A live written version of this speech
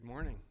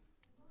morning.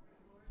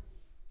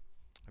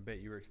 I bet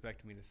you were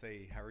expecting me to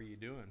say, how are you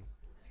doing?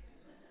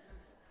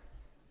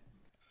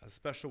 A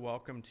special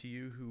welcome to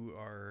you who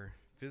are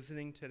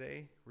visiting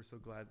today. We're so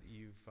glad that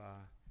you've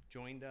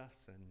joined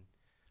us and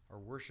are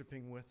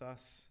worshiping with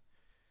us.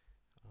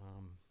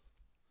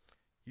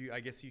 I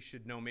guess you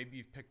should know, maybe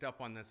you've picked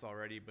up on this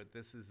already, but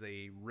this is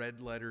a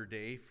red letter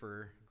day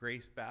for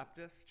Grace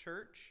Baptist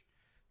Church.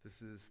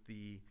 This is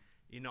the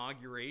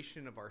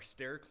inauguration of our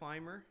stair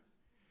climber.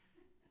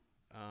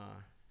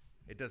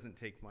 It doesn't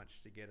take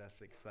much to get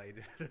us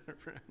excited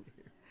around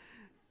here.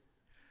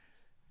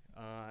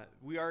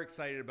 We are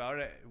excited about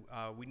it.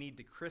 We need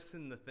to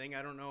christen the thing.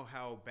 I don't know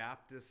how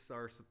Baptists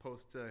are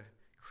supposed to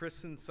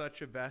christen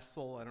such a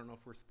vessel. I don't know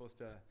if we're supposed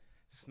to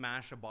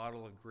smash a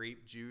bottle of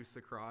grape juice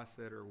across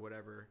it or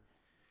whatever.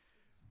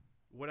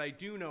 What I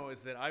do know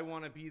is that I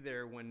want to be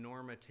there when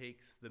Norma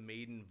takes the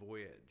maiden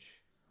voyage.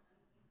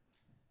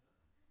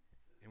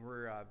 And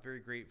we're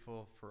very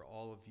grateful for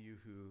all of you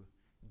who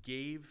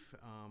gave,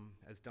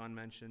 as Don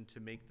mentioned, to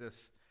make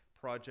this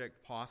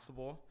project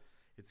possible.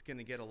 It's going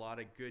to get a lot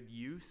of good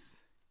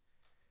use.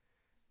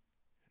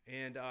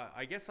 And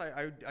I guess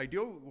I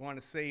do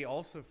want to say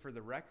also for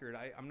the record,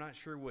 I'm not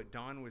sure what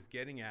Don was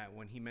getting at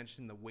when he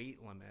mentioned the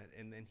weight limit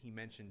and then he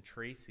mentioned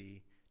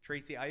Tracy.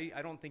 Tracy,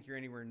 I don't think you're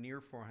anywhere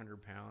near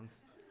 400 pounds.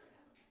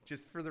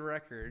 Just for the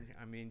record,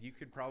 I mean, you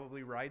could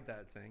probably ride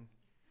that thing.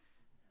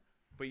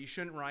 But you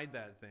shouldn't ride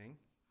that thing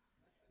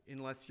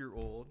unless you're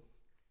old.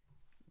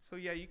 So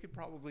yeah, you could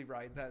probably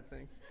ride that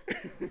thing.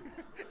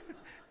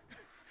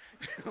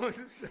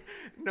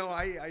 No,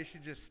 I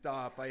should just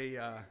stop.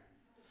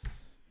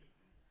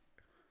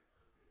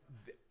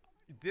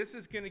 This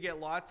is going to get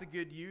lots of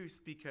good use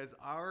because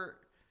our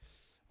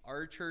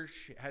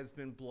church has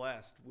been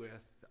blessed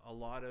with a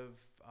lot of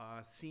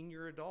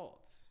senior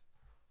adults.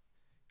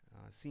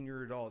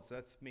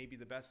 That's maybe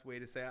the best way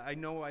to say it. I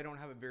know I don't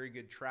have a very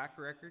good track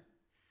record.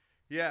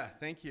 Yeah,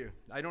 thank you.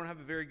 I don't have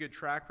a very good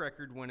track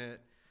record when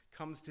it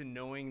comes to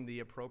knowing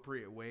the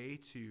appropriate way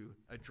to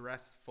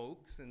address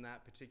folks in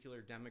that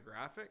particular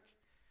demographic.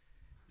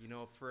 You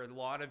know, for a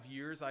lot of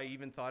years, I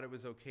even thought it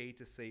was okay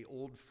to say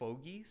old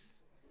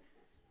fogies.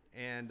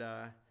 And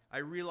I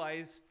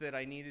realized that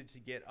I needed to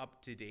get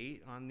up to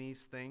date on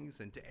these things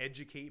and to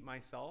educate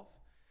myself.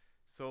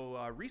 So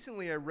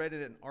recently I read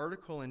an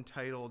article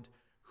entitled,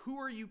 "Who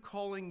Are You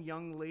Calling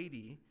Young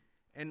Lady?"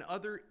 and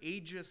Other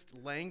Ageist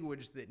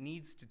Language That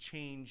Needs to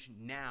Change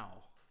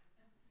Now.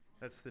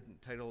 That's the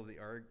title of the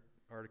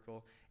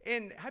article.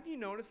 And have you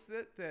noticed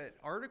that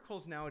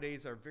articles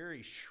nowadays are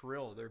very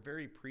shrill? They're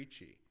very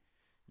preachy.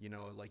 You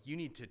know, like, you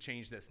need to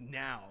change this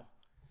now.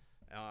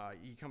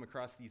 You come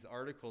across these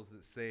articles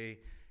that say,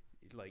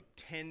 like,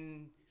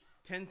 10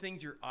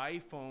 things your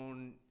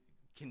iPhone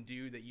can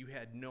do that you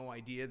had no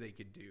idea they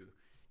could do.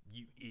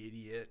 You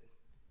idiot.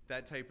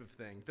 That type of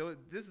thing.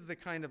 This is the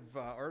kind of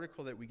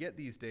article that we get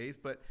these days.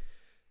 But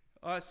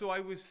so I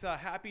was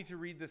happy to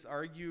read this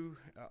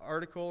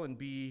article and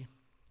be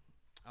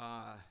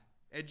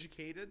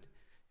educated.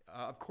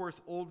 Of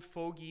course, old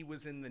fogey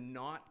was in the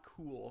not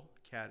cool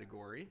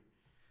category,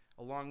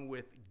 along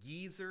with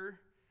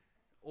geezer,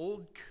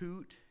 old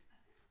coot,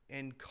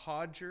 and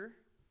codger.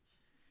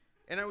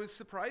 And I was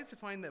surprised to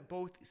find that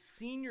both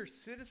senior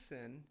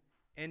citizen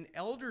and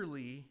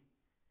elderly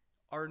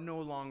are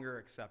no longer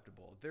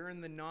acceptable. They're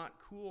in the not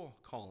cool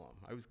column.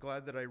 I was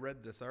glad that I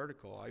read this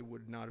article. I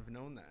would not have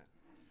known that.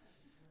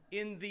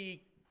 In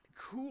the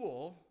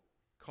cool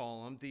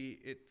column,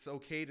 it's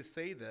okay to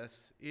say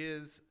this,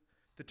 is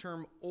the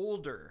term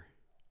older.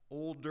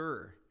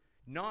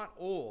 Not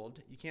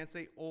old. You can't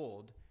say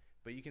old,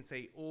 but you can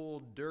say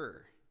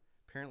older.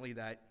 Apparently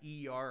that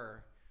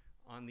ER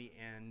on the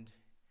end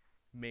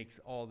makes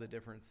all the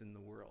difference in the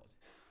world.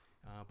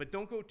 But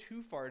don't go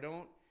too far.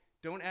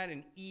 Don't add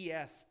an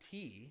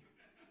EST.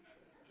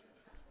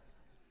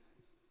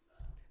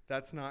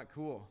 That's not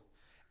cool.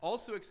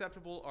 Also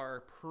acceptable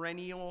are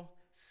perennial,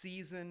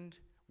 seasoned,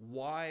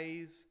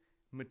 wise,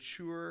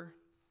 mature.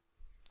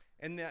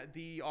 And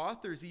the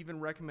authors even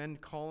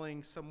recommend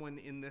calling someone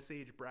in this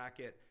age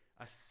bracket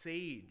a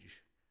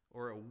sage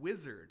or a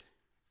wizard.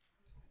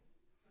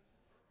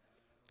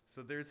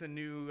 So there's a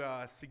new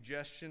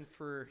suggestion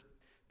for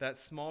that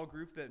small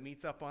group that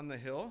meets up on the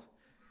hill.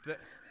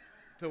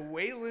 The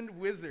Wayland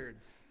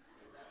Wizards.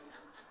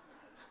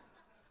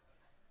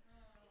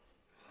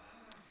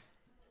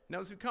 Now,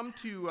 as we come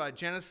to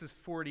Genesis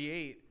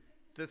 48,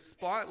 the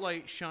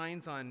spotlight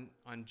shines on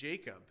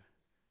Jacob,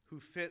 who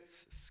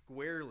fits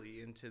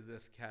squarely into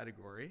this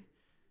category,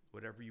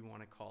 whatever you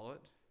want to call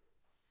it.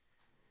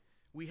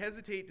 We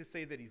hesitate to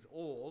say that he's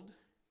old,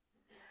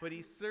 but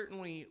he's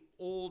certainly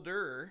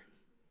older.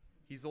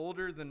 He's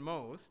older than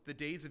most. The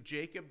days of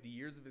Jacob, the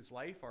years of his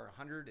life, are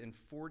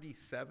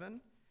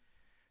 147.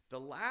 The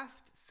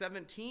last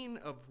 17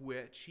 of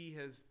which he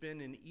has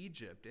been in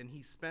Egypt, and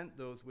he spent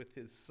those with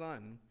his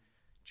son,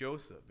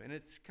 Joseph. And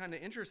it's kind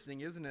of interesting,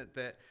 isn't it,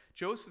 that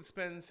Joseph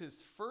spends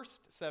his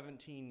first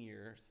 17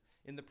 years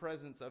in the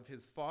presence of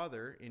his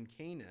father in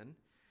Canaan,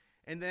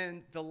 And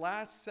then the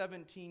last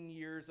 17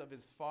 years of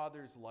his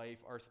father's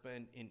life are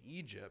spent in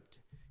Egypt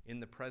in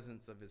the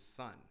presence of his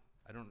son.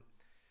 I don't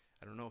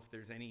know if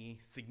there's any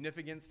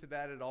significance to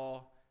that at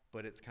all,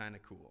 but it's kind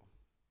of cool.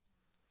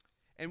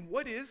 And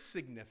what is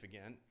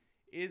significant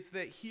is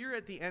that here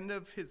at the end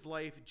of his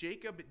life,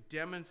 Jacob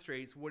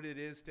demonstrates what it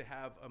is to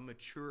have a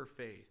mature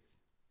faith.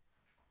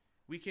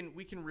 We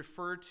can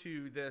refer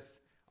to this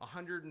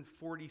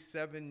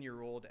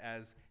 147-year-old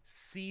as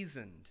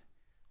seasoned,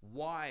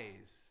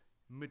 wise,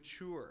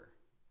 mature.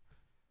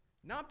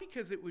 Not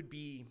because it would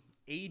be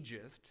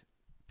ageist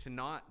to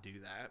not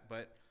do that,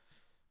 but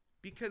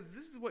because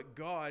this is what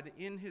God,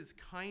 in his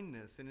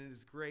kindness and in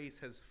his grace,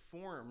 has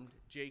formed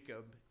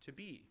Jacob to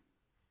be.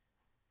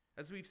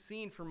 As we've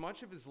seen for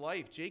much of his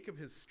life, Jacob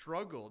has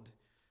struggled.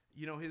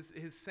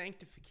 His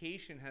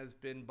sanctification has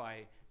been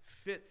by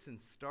fits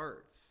and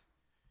starts.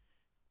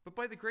 But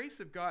by the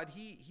grace of God,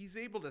 he's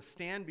able to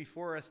stand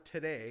before us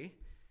today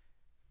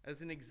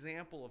as an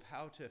example of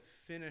how to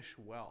finish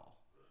well,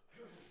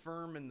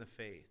 firm in the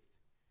faith.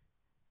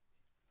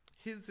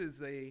 His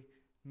is a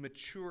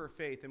mature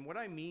faith. And what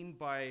I mean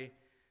by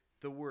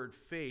the word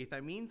faith, I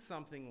mean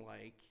something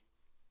like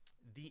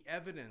the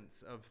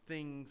evidence of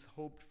things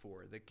hoped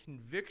for, the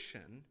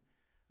conviction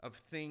of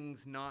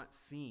things not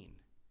seen.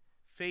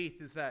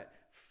 Faith is that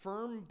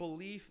firm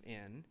belief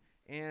in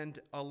and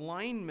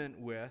alignment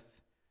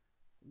with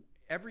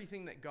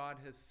everything that God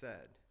has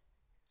said.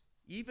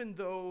 Even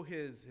though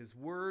his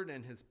word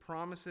and his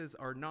promises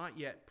are not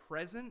yet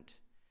present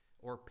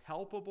or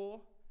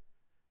palpable,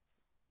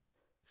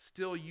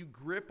 still you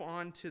grip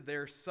onto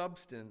their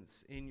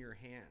substance in your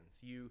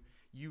hands. You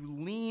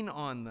lean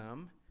on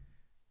them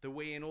the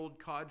way an old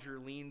codger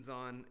leans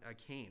on a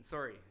cane.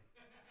 Sorry.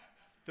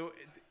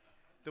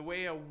 The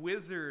way a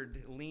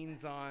wizard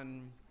leans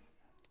on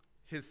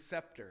his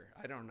scepter.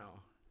 I don't know.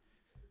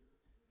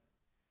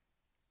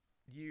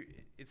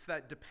 It's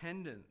that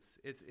dependence.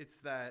 It's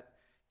that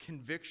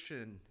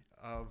conviction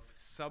of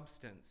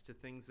substance to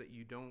things that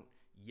you don't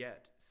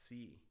yet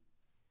see.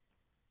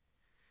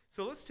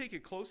 So let's take a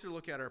closer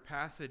look at our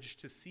passage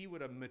to see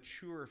what a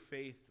mature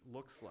faith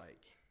looks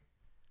like,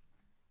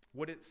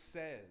 what it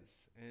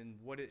says, and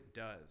what it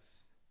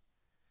does.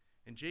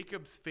 And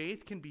Jacob's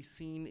faith can be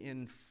seen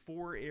in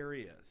four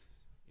areas.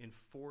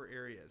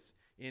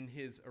 In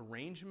his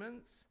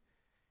arrangements,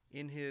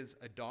 in his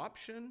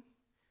adoption,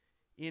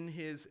 in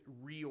his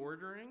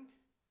reordering,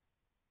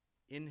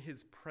 in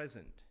his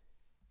present.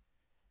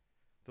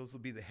 Those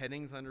will be the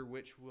headings under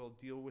which we'll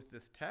deal with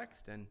this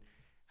text, and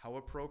how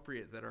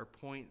appropriate that our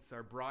points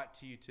are brought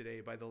to you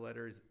today by the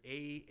letters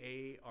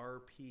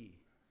AARP.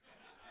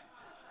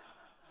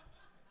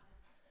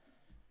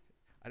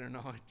 I don't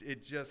know,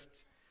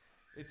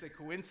 it's a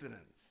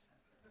coincidence.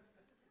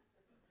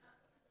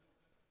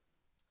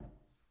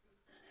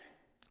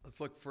 Let's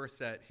look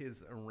first at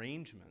his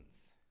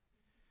arrangements.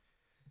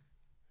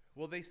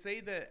 Well, they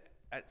say that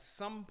at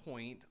some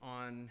point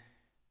on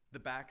the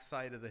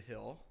backside of the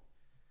hill,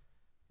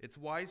 it's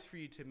wise for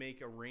you to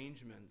make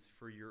arrangements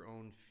for your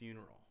own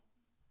funeral.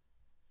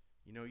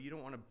 You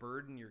don't want to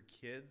burden your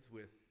kids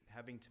with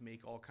having to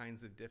make all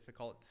kinds of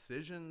difficult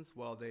decisions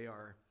while they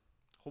are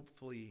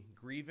hopefully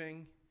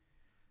grieving.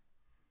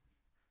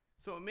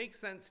 So it makes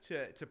sense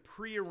to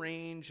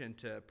prearrange and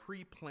to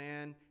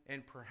pre-plan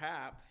and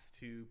perhaps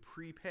to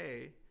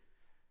prepay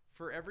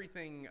for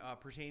everything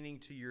pertaining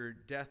to your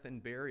death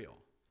and burial.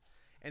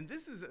 And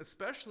this is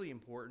especially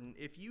important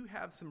if you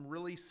have some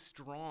really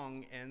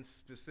strong and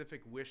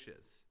specific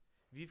wishes.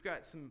 If you've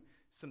got some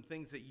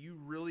things that you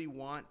really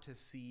want to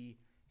see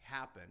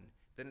happen,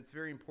 then it's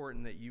very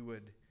important that you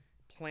would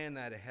plan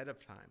that ahead of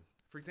time.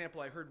 For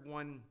example, I heard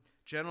one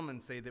gentleman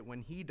say that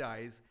when he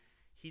dies,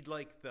 he'd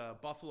like the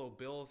Buffalo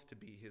Bills to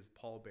be his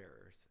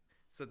pallbearers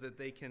so that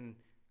they can,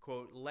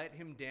 quote, let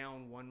him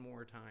down one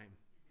more time.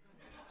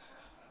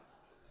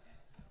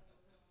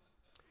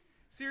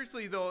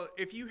 Seriously, though,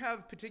 if you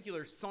have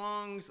particular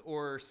songs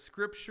or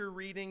scripture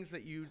readings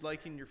that you'd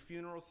like in your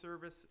funeral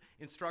service,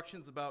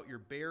 instructions about your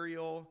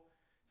burial,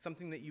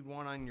 something that you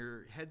want on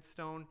your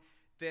headstone,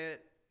 that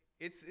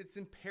it's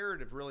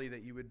imperative, really,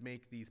 that you would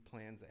make these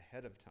plans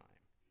ahead of time.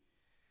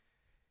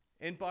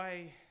 And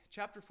by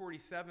chapter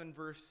 47,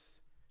 verse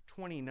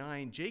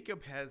 29,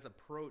 Jacob has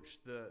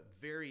approached the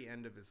very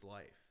end of his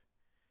life.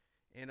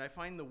 And I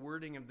find the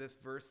wording of this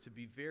verse to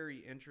be very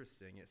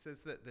interesting. It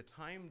says that the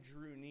time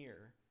drew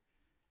near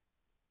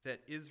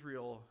that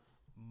Israel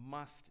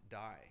must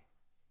die.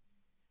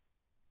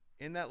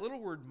 And that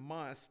little word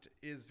must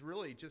is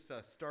really just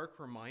a stark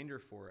reminder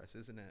for us,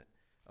 isn't it,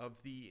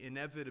 of the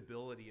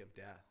inevitability of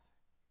death,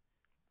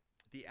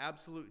 the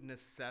absolute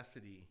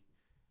necessity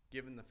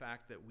given the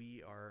fact that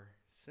we are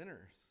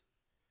sinners.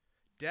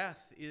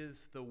 Death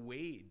is the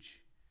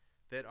wage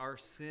that our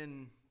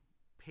sin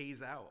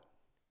pays out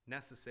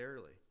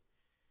necessarily.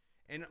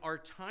 And our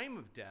time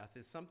of death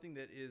is something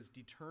that is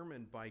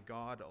determined by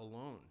God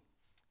alone.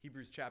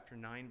 Hebrews chapter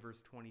 9,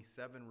 verse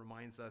 27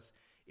 reminds us,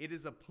 it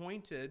is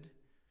appointed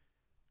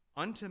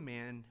unto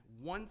man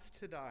once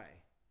to die,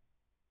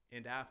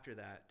 and after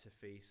that to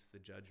face the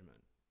judgment.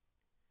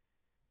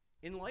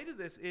 in light of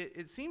this,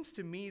 it seems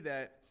to me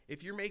that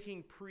if you're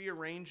making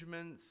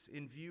prearrangements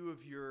in view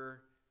of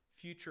your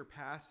future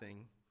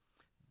passing,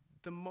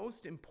 the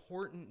most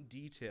important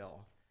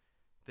detail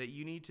that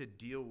you need to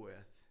deal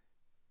with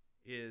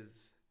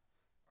is,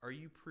 are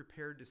you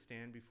prepared to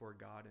stand before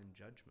God in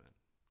judgment?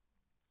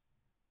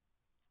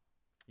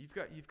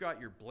 You've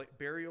got your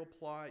burial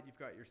plot, you've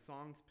got your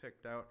songs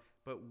picked out,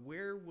 but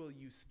where will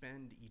you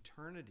spend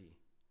eternity?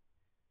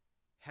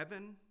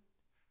 Heaven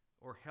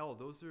or hell?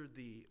 Those are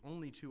the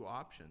only two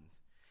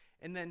options.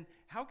 And then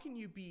how can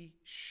you be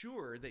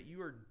sure that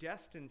you are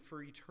destined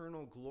for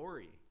eternal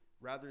glory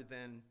rather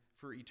than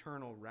for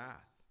eternal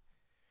wrath?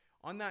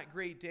 On that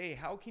great day,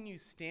 how can you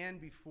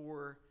stand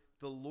before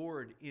the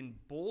Lord in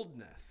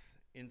boldness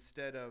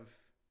instead of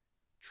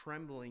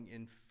trembling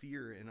in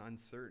fear and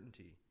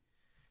uncertainty?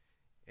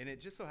 And it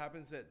just so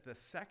happens that the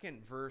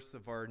second verse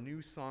of our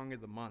new song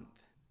of the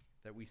month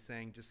that we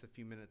sang just a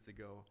few minutes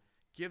ago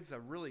gives a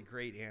really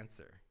great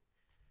answer.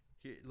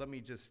 Here, let me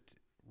just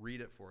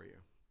read it for you.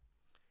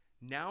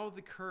 Now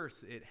the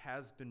curse, it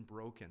has been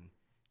broken.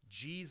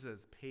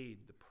 Jesus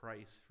paid the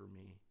price for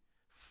me.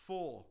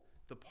 Full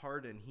the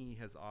pardon he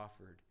has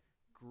offered.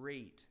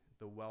 Great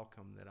the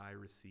welcome that I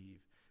receive.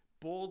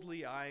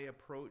 Boldly I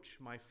approach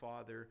my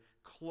Father,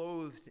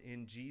 clothed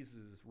in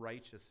Jesus'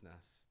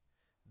 righteousness.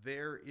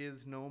 There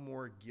is no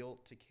more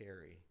guilt to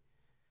carry.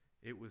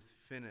 It was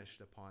finished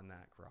upon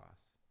that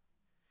cross.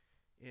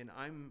 And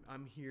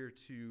I'm here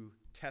to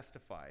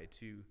testify,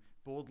 to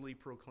boldly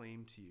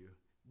proclaim to you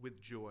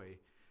with joy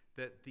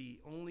that the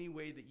only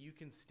way that you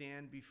can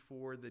stand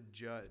before the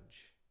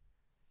judge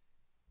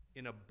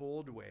in a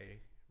bold way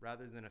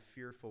rather than a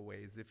fearful way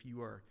is if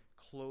you are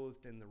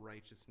clothed in the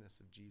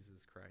righteousness of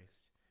Jesus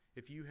Christ.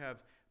 If you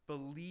have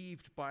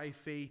believed by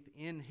faith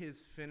in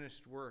his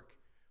finished work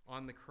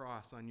on the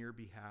cross on your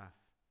behalf.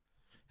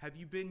 Have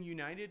you been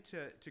united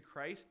to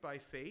Christ by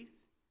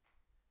faith?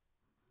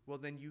 Well,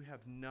 then you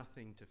have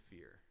nothing to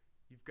fear.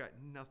 You've got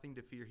nothing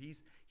to fear.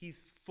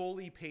 He's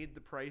fully paid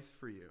the price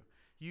for you.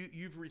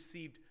 You've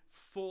received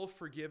full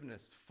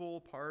forgiveness, full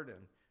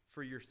pardon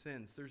for your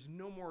sins. There's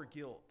no more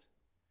guilt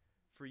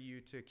for you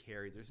to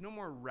carry. There's no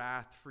more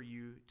wrath for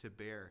you to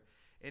bear.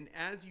 And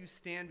as you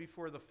stand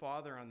before the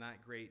Father on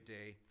that great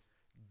day,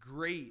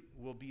 great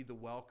will be the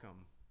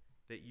welcome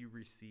that you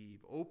receive.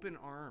 Open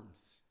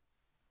arms.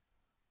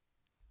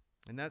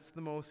 And that's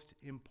the most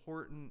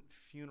important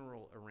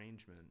funeral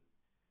arrangement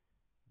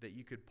that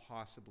you could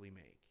possibly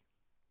make.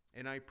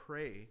 And I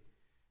pray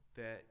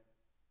that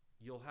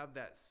you'll have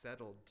that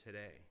settled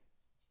today,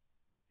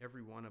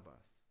 every one of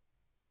us.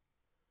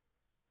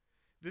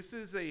 This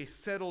is a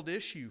settled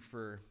issue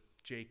for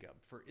Jacob,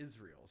 for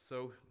Israel.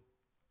 So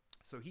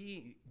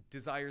he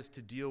desires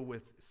to deal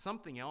with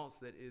something else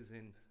that is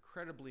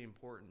incredibly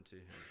important to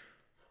him.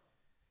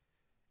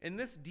 And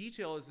this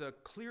detail is a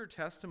clear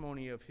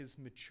testimony of his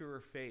mature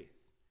faith.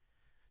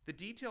 The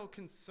detail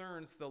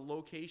concerns the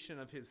location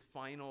of his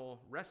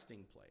final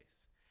resting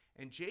place.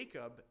 And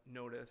Jacob,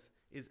 notice,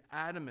 is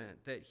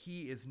adamant that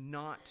he is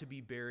not to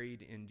be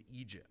buried in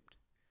Egypt.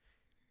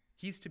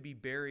 He's to be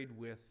buried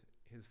with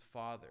his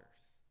fathers.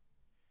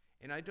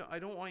 And I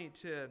don't want you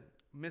to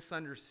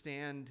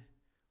misunderstand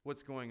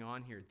what's going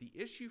on here. The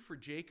issue for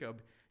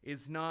Jacob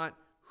is not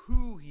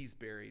who he's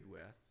buried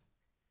with.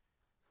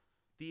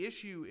 The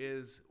issue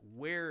is,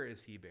 where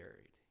is he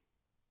buried?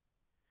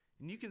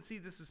 And you can see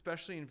this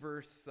especially in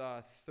verse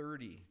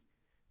 30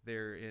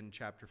 there in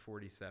chapter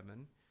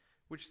 47,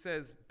 which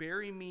says,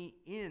 bury me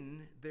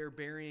in their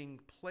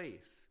burying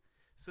place.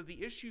 So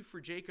the issue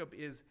for Jacob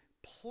is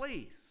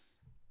place.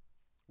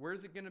 Where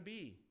is it going to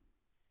be?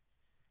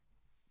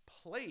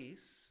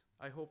 Place,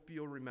 I hope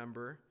you'll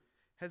remember,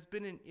 has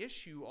been an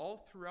issue all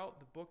throughout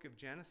the book of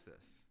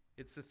Genesis.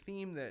 It's a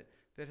theme that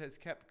has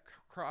kept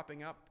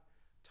cropping up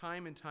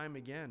time and time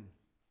again.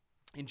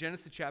 In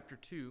Genesis chapter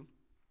 2,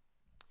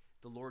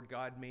 the Lord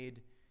God made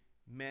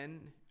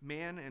man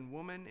and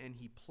woman, and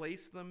he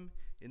placed them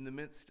in the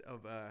midst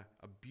of a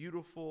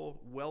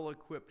beautiful,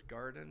 well-equipped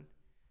garden.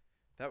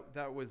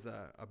 That was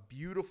a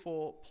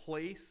beautiful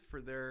place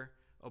for their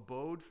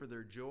abode, for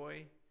their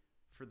joy,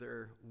 for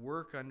their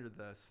work under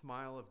the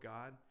smile of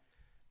God.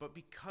 But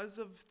because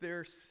of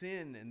their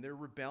sin and their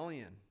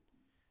rebellion,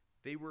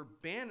 they were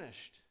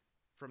banished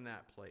from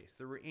that place.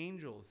 There were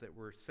angels that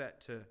were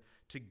set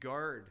to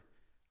guard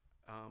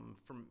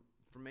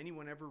from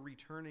anyone ever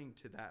returning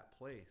to that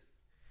place.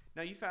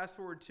 Now you fast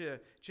forward to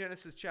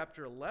Genesis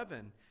chapter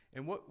 11,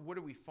 and what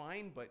do we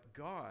find but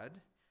God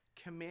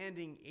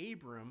commanding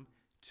Abram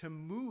to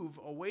move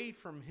away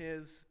from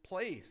his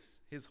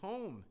place, his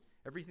home,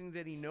 everything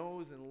that he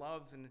knows and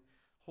loves and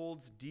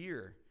holds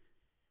dear.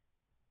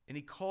 And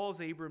he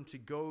calls Abram to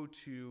go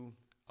to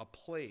a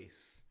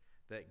place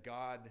that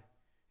God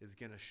is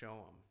going to show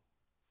him.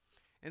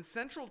 And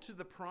central to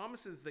the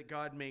promises that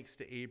God makes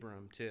to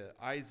Abram, to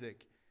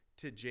Isaac,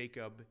 to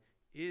Jacob,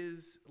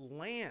 is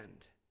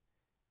land.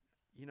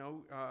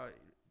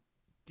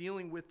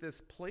 Dealing with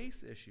this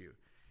place issue.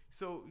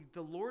 So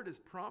the Lord is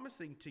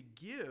promising to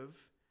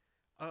give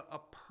a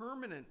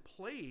permanent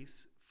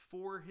place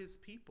for his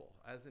people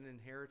as an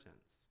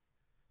inheritance.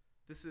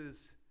 This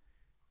is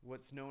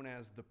what's known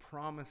as the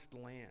promised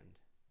land.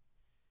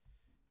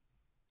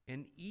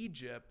 And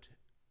Egypt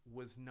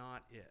was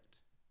not it.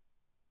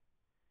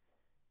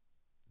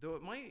 Though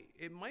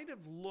it might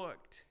have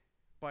looked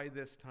by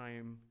this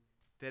time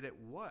that it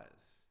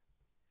was.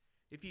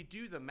 If you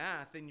do the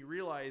math, then you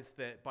realize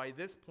that by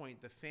this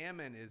point, the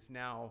famine is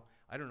now,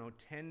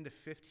 10 to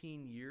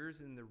 15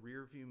 years in the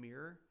rearview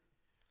mirror.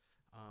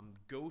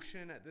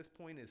 Goshen at this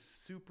point is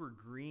super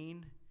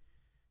green.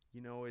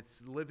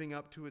 It's living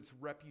up to its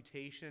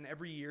reputation.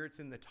 Every year it's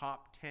in the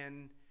top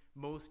 10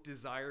 most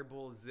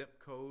desirable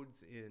zip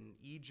codes in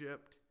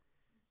Egypt.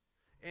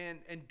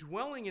 And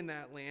dwelling in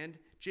that land,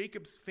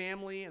 Jacob's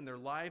family and their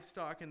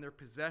livestock and their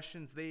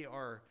possessions, they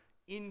are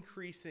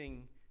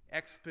increasing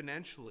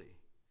exponentially.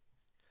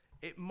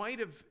 It might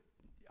have,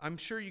 I'm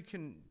sure you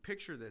can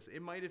picture this,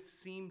 it might have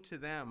seemed to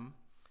them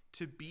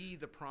to be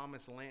the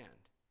promised land.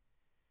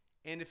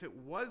 And if it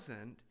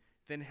wasn't,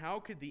 then how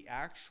could the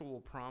actual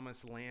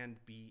promised land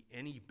be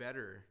any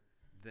better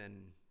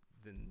than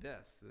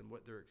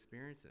what they're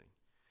experiencing?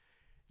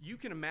 You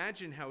can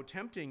imagine how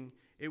tempting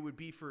it would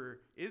be for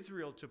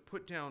Israel to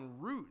put down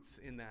roots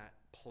in that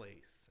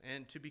place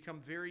and to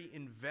become very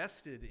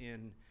invested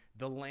in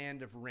the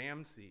land of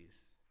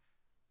Ramses.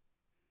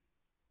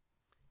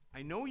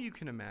 I know you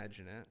can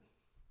imagine it,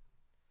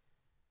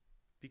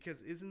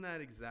 because isn't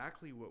that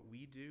exactly what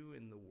we do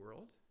in the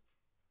world?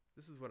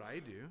 This is what I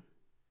do,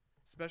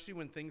 especially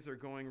when things are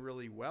going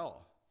really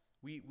well.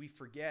 We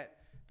forget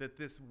that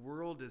this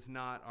world is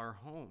not our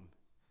home.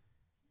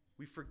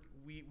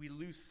 We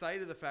lose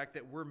sight of the fact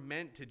that we're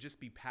meant to just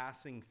be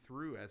passing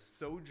through as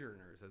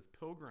sojourners, as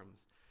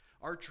pilgrims.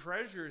 Our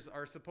treasures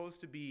are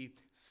supposed to be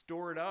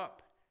stored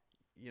up,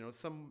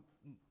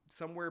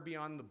 somewhere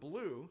beyond the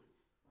blue.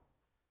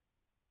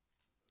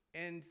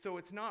 And so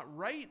it's not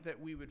right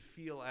that we would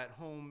feel at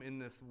home in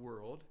this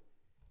world,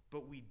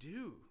 but we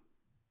do.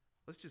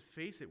 Let's just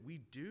face it,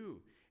 we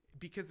do.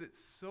 Because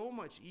it's so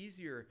much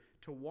easier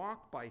to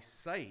walk by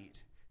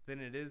sight than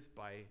it is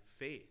by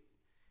faith.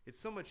 It's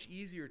so much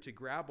easier to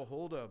grab a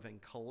hold of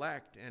and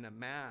collect and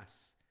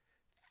amass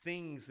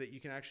things that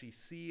you can actually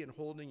see and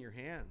hold in your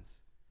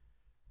hands.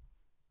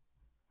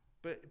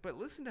 But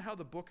listen to how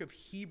the book of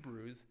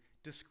Hebrews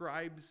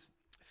describes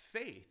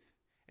faith,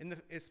 and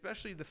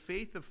especially the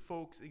faith of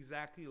folks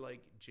exactly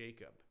like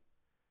Jacob.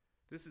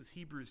 This is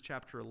Hebrews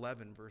chapter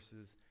 11,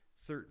 verses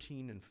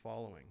 13 and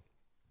following.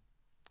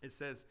 It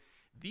says,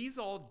 "These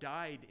all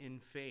died in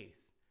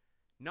faith,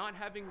 not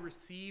having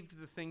received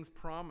the things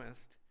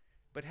promised,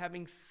 but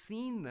having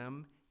seen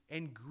them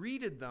and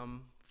greeted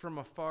them from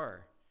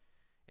afar,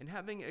 and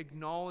having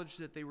acknowledged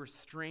that they were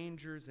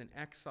strangers and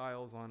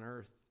exiles on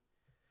earth.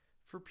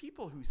 For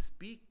people who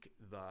speak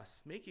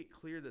thus make it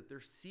clear that they're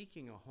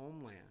seeking a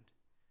homeland,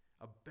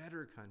 a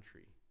better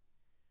country,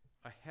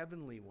 a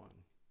heavenly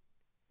one.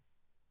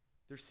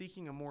 They're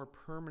seeking a more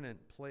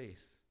permanent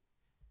place."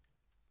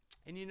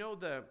 And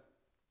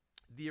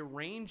the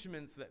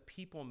arrangements that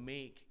people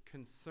make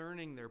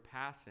concerning their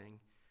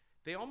passing,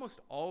 they almost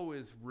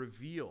always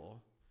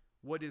reveal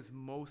what is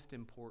most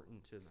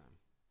important to them.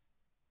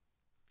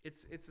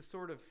 It's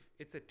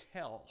a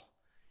tell,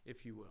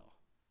 if you will.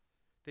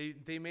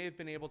 They may have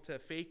been able to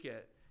fake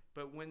it,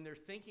 but when they're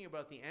thinking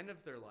about the end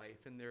of their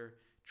life and they're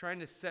trying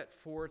to set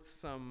forth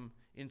some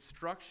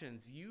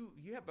instructions, you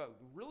have a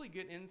really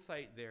good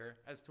insight there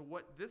as to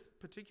what this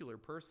particular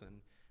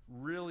person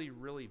really,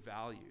 really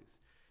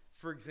values.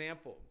 For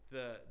example,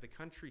 the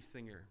country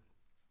singer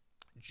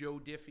Joe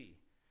Diffie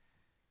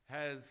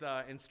has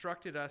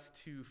instructed us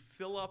to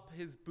fill up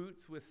his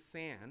boots with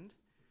sand,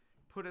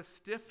 put a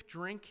stiff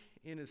drink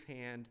in his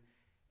hand,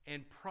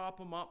 and prop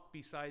him up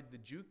beside the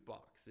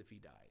jukebox if he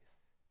dies.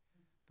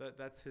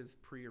 That's his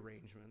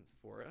prearrangements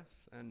for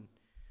us, and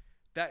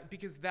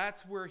because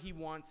that's where he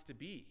wants to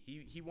be.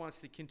 He wants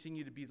to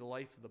continue to be the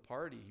life of the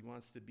party. He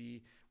wants to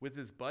be with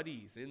his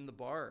buddies in the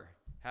bar,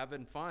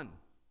 having fun.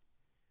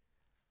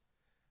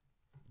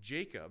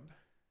 Jacob,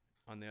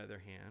 on the other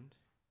hand,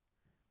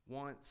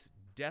 wants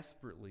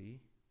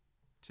desperately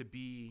to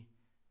be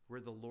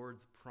where the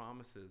Lord's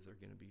promises are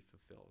going to be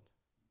fulfilled.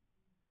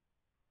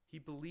 He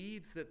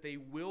believes that they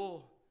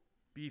will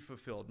be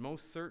fulfilled,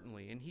 most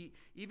certainly. And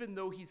even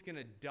though he's going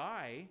to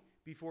die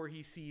before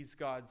he sees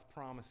God's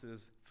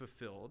promises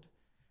fulfilled,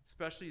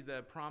 especially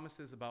the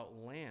promises about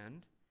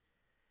land,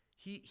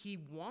 he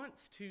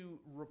wants to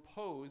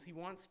repose, he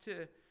wants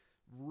to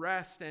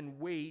rest and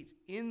wait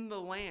in the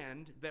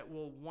land that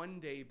will one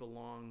day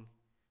belong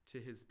to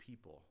his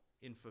people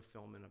in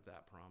fulfillment of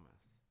that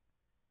promise.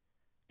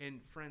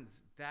 And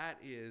friends, that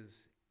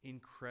is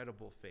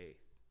incredible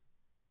faith.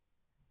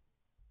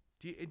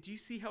 Do you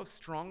see how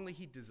strongly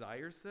he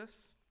desires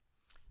this?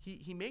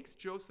 He makes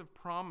Joseph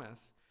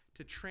promise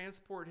to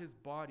transport his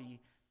body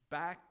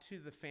back to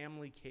the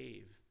family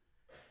cave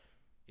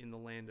in the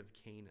land of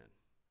Canaan.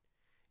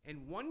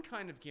 And one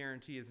kind of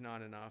guarantee is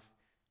not enough.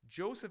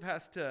 Joseph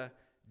has to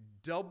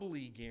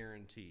doubly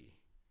guarantee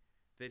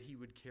that he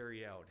would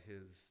carry out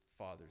his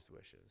father's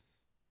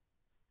wishes.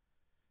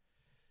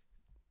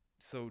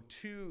 So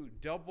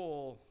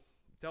double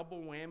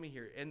whammy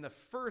here. And the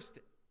first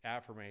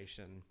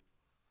affirmation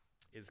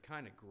is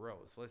kind of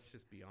gross. Let's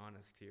just be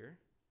honest here.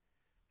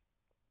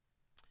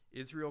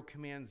 Israel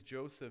commands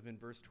Joseph in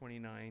verse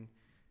 29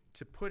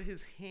 to put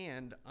his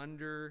hand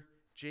under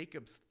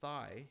Jacob's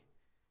thigh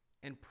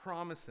and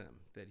promise him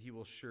that he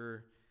will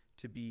sure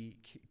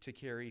to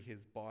carry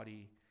his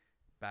body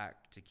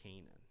back to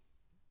Canaan.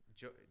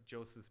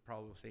 Joseph's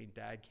probably saying,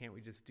 Dad, can't we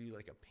just do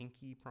like a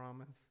pinky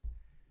promise?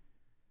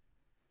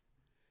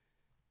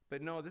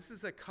 But no, this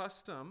is a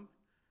custom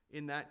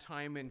in that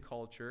time and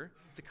culture.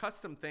 It's a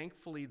custom,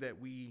 thankfully,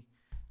 that we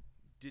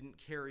didn't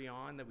carry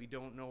on, that we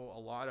don't know a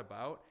lot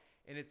about.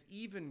 And it's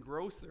even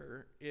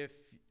grosser if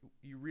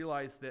you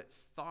realize that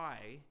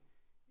thigh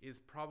is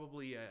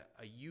probably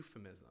a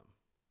euphemism.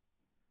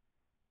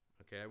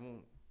 Okay, I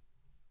won't.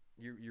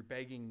 You're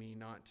begging me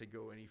not to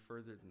go any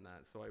further than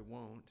that, so I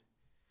won't.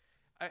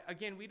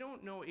 Again, we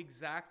don't know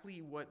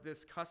exactly what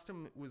this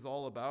custom was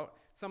all about.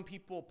 Some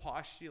people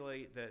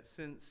postulate that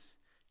since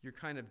you're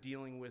kind of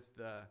dealing with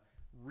the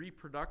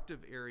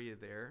reproductive area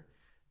there,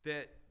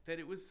 that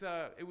it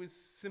was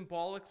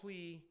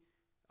symbolically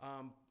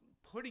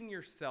putting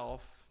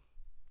yourself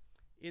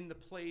in the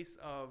place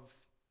of,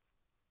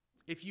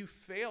 if you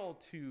fail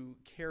to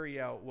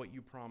carry out what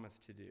you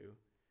promised to do,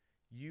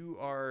 you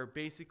are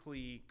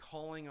basically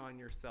calling on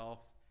yourself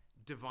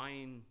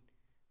divine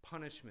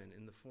punishment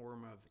in the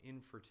form of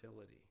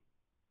infertility.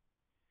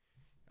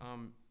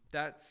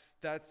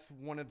 That's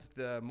one of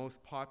the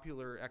most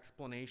popular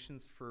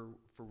explanations for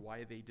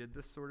why they did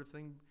this sort of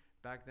thing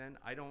back then.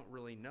 I don't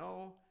really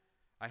know.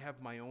 I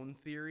have my own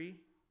theory.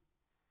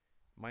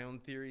 My own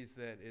theory is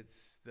that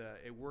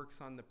it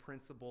works on the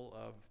principle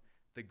of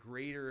the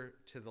greater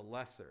to the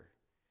lesser.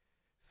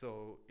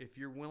 So if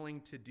you're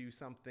willing to do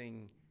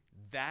something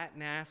that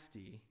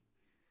nasty,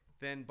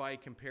 then by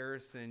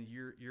comparison,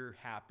 you're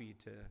happy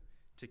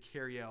to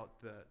carry out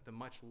the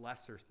much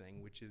lesser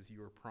thing, which is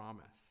your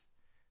promise.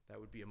 That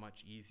would be a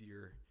much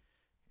easier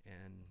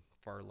and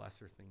far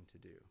lesser thing to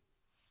do.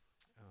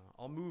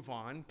 I'll move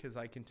on because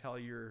I can tell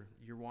you're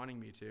wanting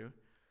me to.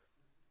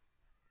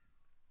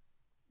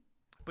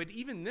 But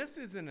even this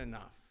isn't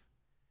enough.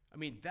 I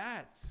mean,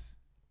 that's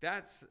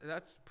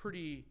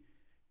pretty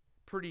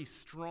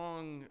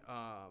strong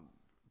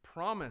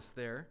promise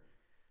there.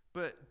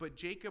 But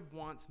Jacob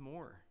wants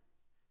more.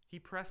 He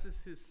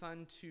presses his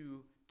son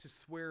to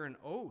swear an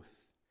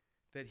oath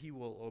that he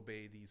will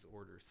obey these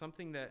orders.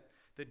 Something that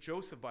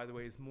Joseph, by the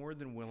way, is more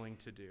than willing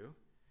to do.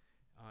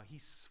 He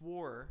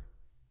swore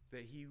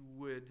that he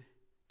would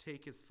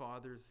take his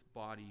father's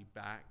body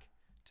back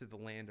to the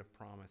land of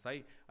promise.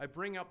 I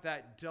bring up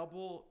that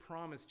double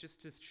promise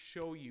just to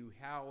show you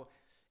how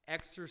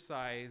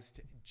exercised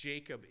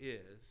Jacob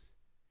is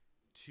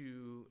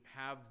to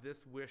have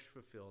this wish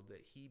fulfilled,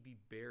 that he be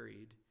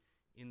buried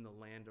in the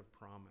land of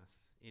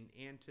promise in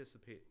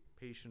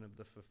anticipation of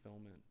the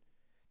fulfillment.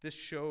 This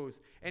shows,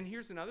 and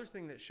here's another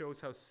thing that shows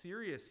how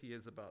serious he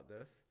is about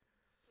this.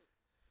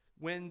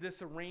 When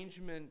this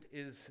arrangement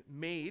is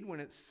made, when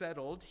it's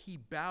settled, he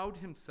bowed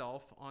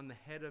himself on the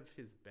head of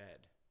his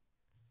bed.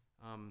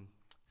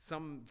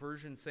 Some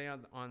versions say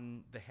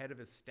on the head of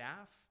his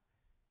staff.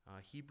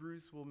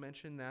 Hebrews will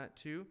mention that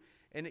too.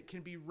 And it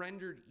can be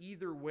rendered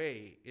either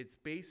way. It's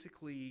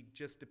basically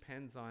just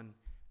depends on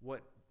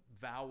what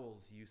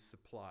vowels you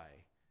supply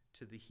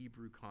to the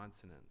Hebrew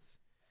consonants.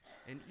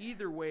 And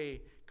either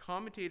way,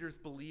 commentators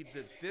believe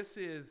that this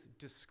is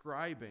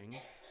describing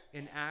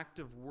an act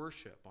of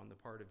worship on the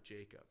part of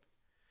Jacob.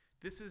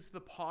 This is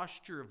the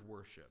posture of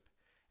worship.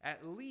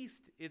 At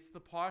least it's the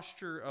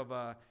posture of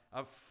a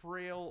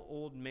frail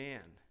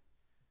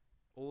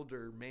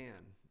older man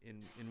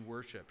in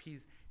worship.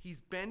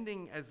 He's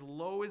bending as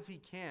low as he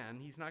can.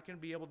 He's not going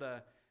to be able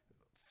to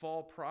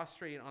fall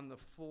prostrate on the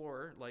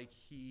floor like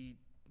he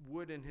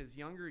would in his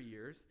younger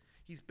years.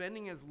 He's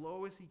bending as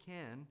low as he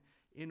can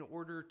in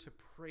order to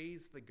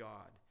praise the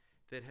God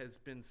that has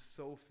been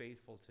so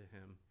faithful to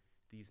him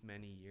these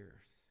many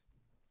years.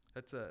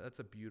 That's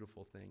a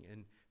beautiful thing.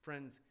 And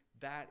friends,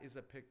 that is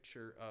a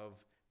picture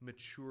of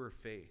mature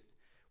faith.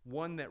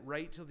 One that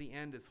right till the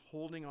end is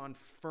holding on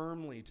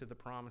firmly to the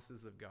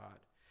promises of God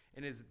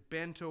and is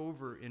bent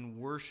over in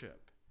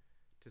worship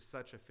to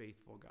such a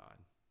faithful God.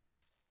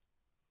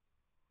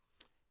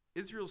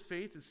 Israel's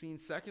faith is seen,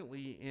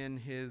 secondly, in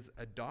his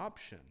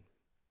adoption.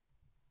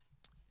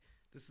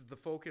 This is the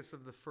focus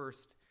of the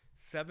first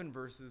 7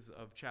 verses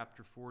of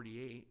chapter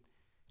 48.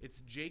 It's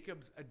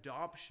Jacob's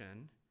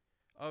adoption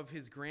of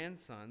his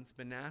grandsons,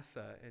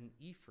 Manasseh and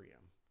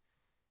Ephraim.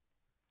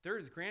 They're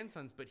his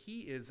grandsons, but he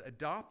is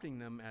adopting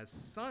them as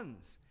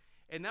sons.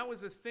 And that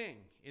was a thing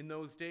in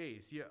those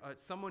days.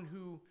 Someone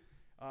who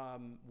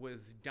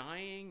was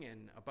dying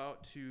and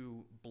about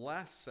to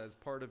bless as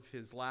part of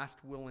his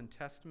last will and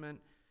testament,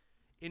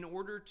 in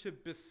order to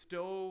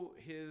bestow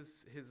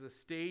his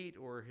estate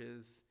or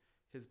his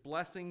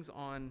blessings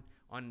on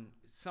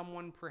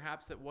someone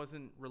perhaps that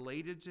wasn't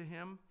related to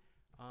him,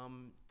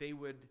 they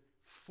would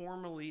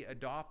formally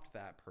adopt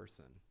that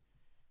person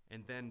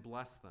and then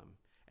bless them.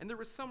 And there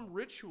was some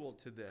ritual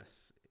to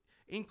this,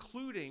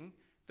 including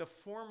the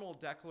formal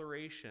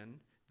declaration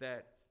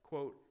that,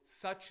 quote,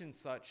 such and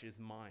such is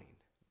mine,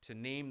 to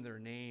name their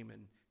name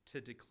and to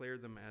declare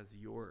them as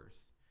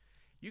yours.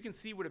 You can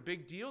see what a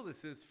big deal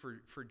this is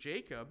for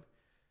Jacob,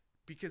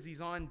 because he's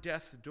on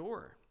death's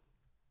door.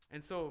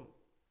 And so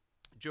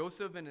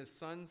Joseph and his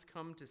sons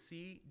come to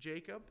see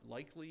Jacob,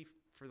 likely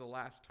for the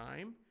last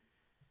time.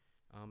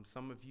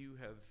 Some of you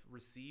have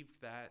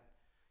received that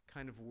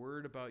kind of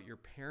word about your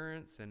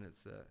parents, and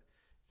it's a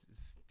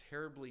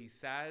terribly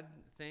sad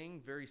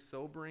thing, very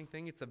sobering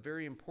thing. It's a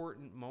very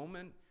important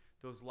moment,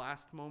 those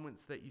last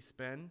moments that you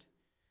spend.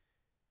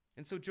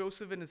 And so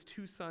Joseph and his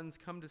two sons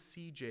come to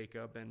see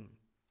Jacob, and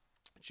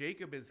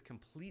Jacob is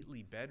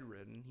completely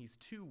bedridden. He's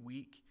too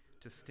weak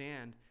to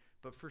stand,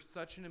 but for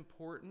such an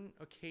important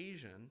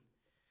occasion,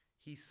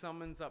 he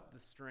summons up the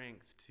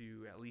strength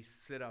to at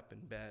least sit up in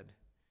bed.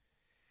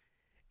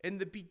 And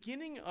the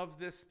beginning of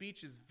this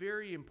speech is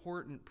very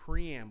important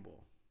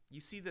preamble. You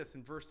see this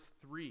in verse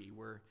 3,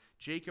 where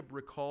Jacob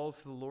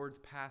recalls the Lord's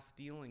past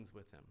dealings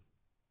with him.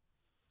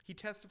 He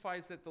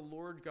testifies that the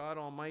Lord God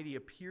Almighty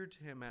appeared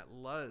to him at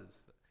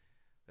Luz,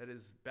 that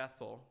is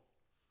Bethel,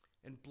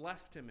 and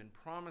blessed him and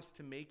promised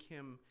to make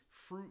him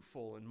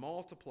fruitful and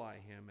multiply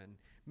him and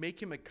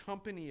make him a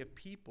company of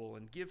people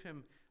and give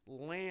him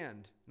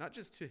land, not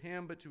just to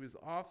him but to his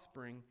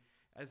offspring,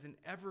 as an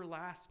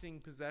everlasting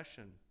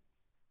possession.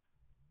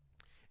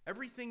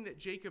 Everything that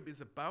Jacob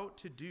is about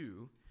to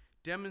do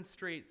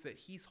demonstrates that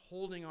he's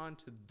holding on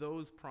to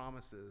those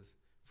promises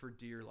for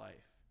dear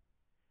life.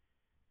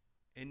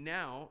 And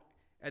now,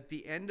 at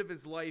the end of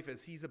his life,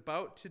 as he's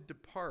about to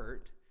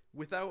depart,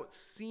 without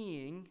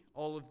seeing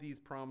all of these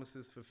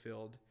promises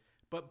fulfilled,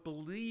 but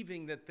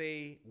believing that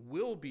they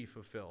will be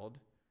fulfilled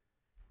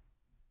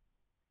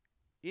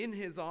in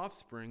his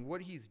offspring,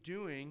 what he's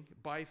doing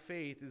by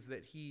faith is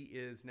that he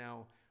is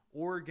now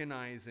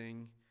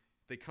organizing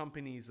the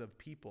companies of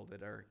people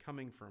that are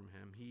coming from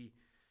him.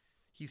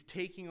 He's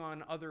taking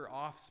on other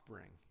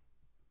offspring.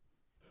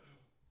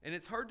 And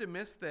it's hard to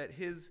miss that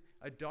his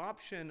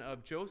adoption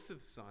of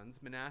Joseph's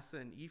sons, Manasseh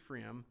and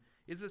Ephraim,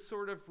 is a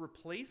sort of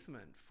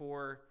replacement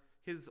for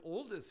his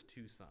oldest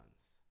two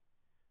sons,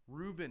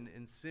 Reuben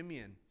and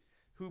Simeon,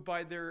 who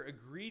by their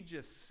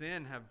egregious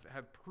sin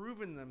have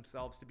proven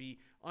themselves to be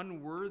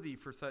unworthy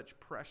for such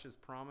precious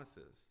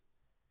promises.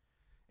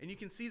 And you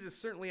can see this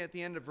certainly at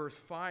the end of verse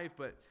 5,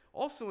 but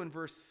also in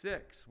verse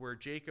 6, where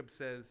Jacob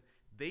says,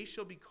 "They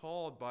shall be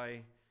called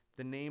by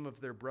the name of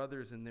their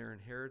brothers in their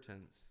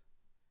inheritance."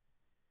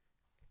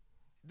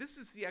 This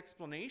is the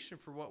explanation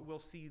for what we'll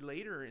see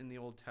later in the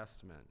Old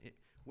Testament.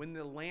 When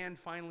the land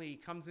finally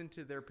comes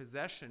into their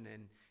possession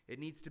and it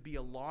needs to be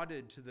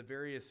allotted to the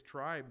various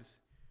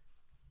tribes,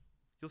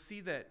 you'll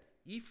see that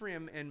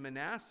Ephraim and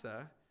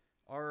Manasseh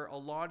are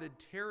allotted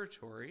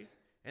territory,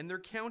 and they're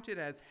counted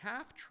as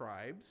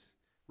half-tribes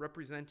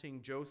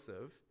representing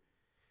Joseph,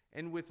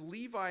 and with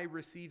Levi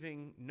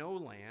receiving no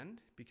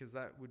land, because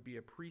that would be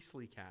a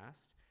priestly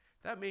caste,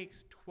 that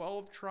makes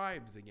 12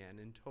 tribes again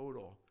in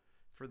total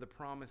for the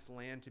promised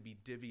land to be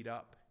divvied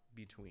up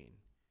between.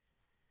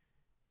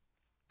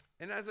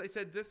 And as I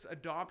said, this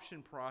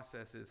adoption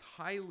process is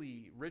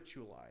highly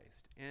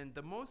ritualized. And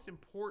the most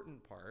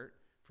important part,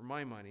 for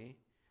my money,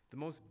 the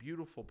most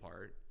beautiful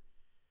part,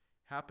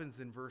 happens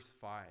in verse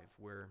 5,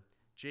 where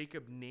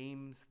Jacob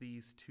names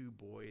these two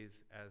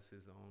boys as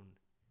his own.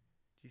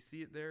 Do you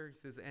see it there? He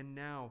says, "And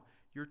now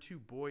your two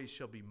boys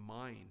shall be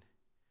mine.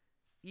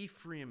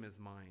 Ephraim is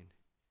mine.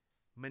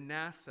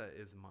 Manasseh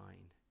is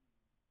mine."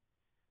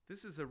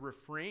 This is a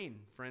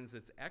refrain, friends,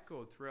 that's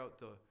echoed throughout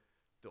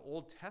the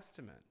Old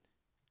Testament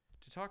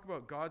to talk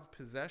about God's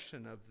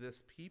possession of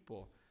this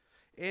people.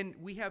 And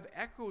we have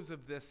echoes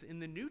of this in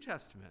the New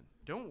Testament,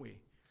 don't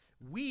we?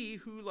 We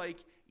who,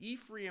 like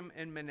Ephraim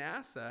and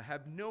Manasseh,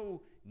 have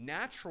no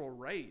natural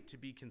right to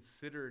be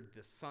considered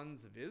the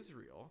sons of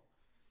Israel.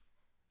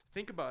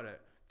 Think about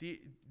it.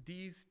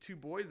 These two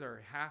boys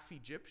are half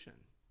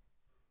Egyptian.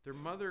 Their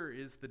mother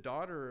is the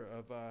daughter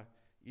of an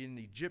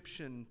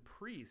Egyptian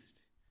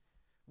priest.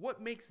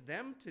 What makes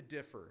them to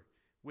differ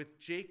with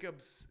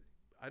Jacob's,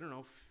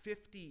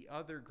 50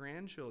 other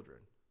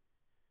grandchildren?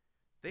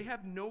 They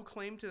have no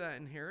claim to that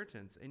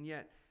inheritance, and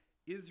yet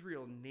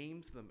Israel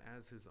names them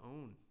as his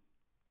own.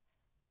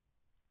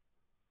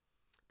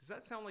 Does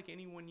that sound like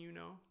anyone you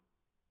know?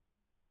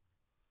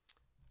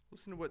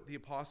 Listen to what the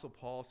Apostle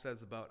Paul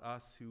says about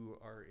us who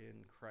are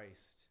in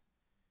Christ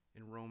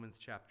in Romans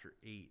chapter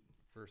 8,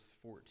 verse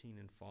 14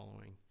 and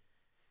following.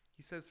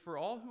 He says, "For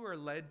all who are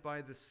led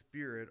by the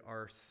Spirit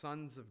are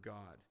sons of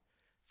God.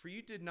 For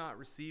you did not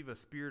receive a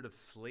spirit of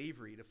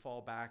slavery to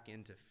fall back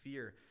into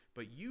fear,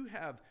 but you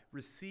have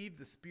received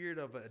the spirit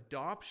of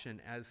adoption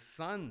as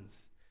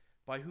sons,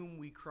 by whom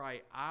we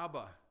cry,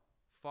 'Abba,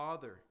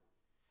 Father.'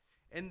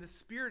 And the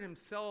Spirit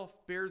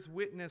himself bears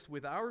witness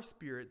with our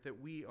spirit that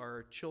we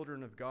are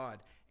children of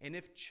God. And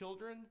if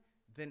children,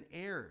 then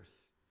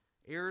heirs,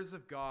 heirs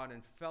of God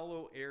and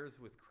fellow heirs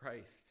with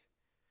Christ,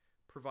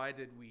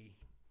 provided we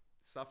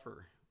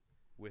suffer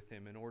with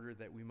him in order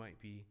that we might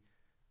be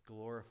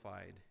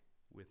glorified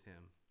with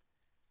him.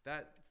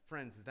 That,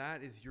 friends,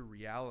 that is your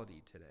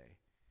reality today.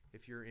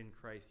 If you're in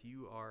Christ,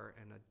 you are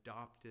an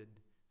adopted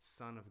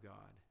son of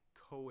God,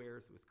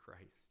 co-heirs with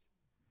Christ.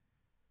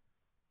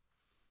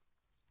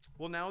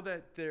 Well, now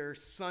that their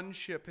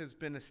sonship has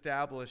been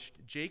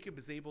established, Jacob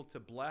is able to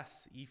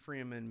bless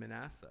Ephraim and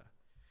Manasseh.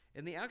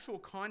 And the actual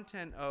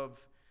content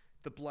of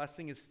the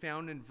blessing is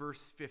found in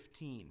verse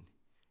 15.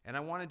 And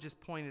I want to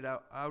just point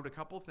out a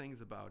couple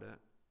things about it.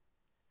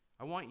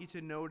 I want you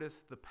to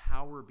notice the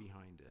power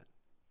behind it.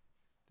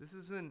 This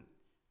isn't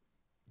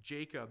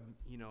Jacob,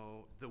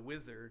 the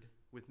wizard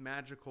with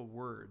magical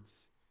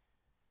words.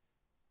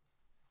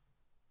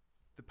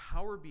 The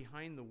power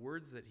behind the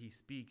words that he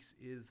speaks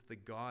is the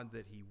God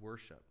that he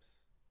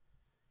worships.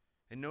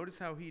 And notice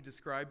how he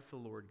describes the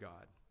Lord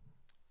God.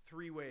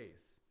 3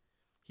 ways.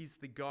 He's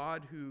the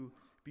God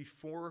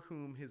before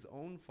whom his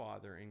own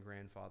father and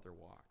grandfather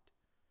walked.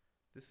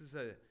 This is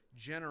a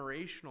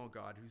generational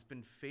God who's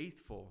been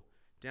faithful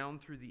down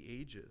through the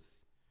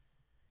ages.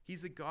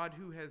 He's a God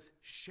who has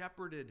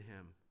shepherded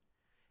him.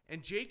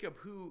 And Jacob,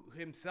 who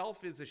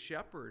himself is a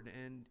shepherd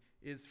and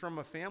is from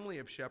a family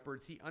of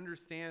shepherds, he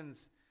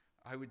understands,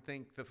 I would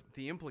think,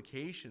 the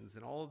implications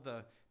and all of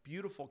the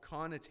beautiful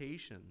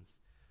connotations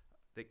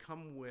that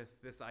come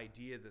with this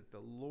idea that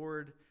the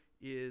Lord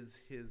is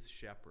his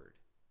shepherd.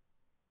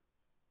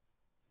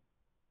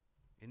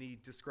 And he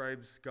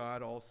describes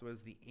God also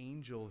as the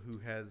angel who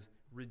has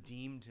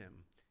redeemed him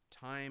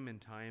time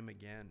and time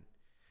again.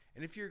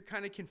 And if you're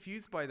kind of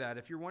confused by that,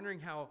 if you're wondering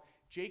how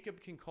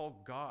Jacob can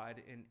call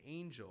God an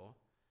angel,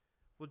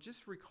 well,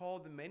 just recall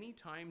the many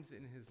times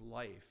in his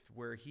life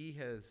where he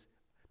has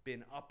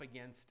been up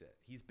against it.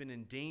 He's been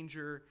in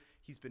danger.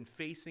 He's been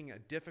facing a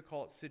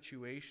difficult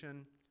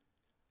situation.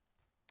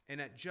 And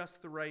at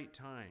just the right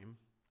time,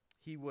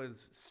 he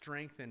was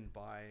strengthened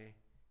by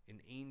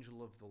an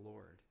angel of the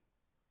Lord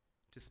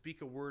to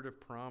speak a word of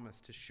promise,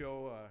 to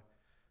show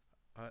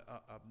a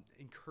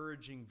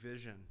encouraging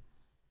vision.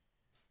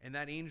 And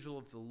that angel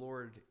of the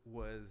Lord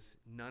was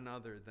none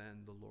other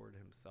than the Lord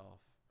himself.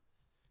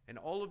 And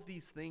all of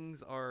these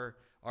things are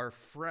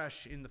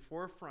fresh in the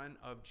forefront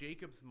of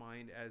Jacob's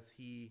mind as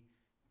he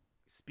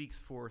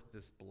speaks forth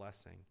this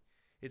blessing.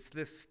 It's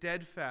this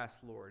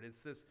steadfast Lord.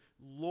 It's this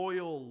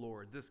loyal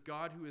Lord, this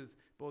God who is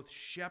both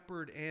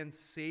shepherd and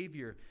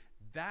savior.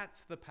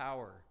 That's the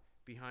power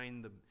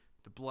behind the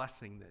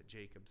blessing that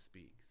Jacob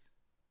speaks.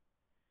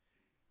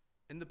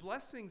 And the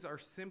blessings are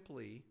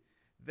simply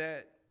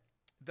that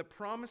the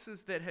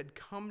promises that had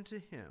come to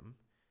him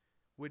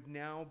would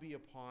now be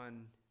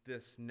upon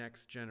this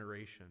next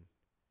generation.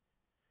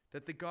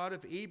 That the God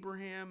of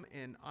Abraham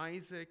and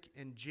Isaac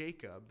and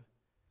Jacob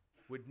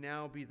would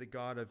now be the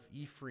God of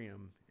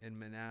Ephraim and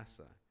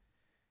Manasseh.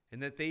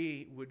 And that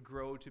they would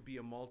grow to be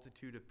a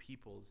multitude of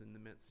peoples in the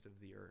midst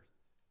of the earth.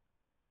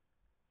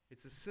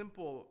 It's a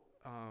simple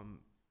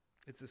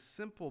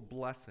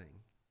blessing,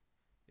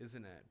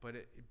 isn't it? But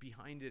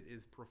behind it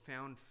is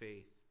profound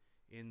faith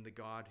in the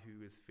God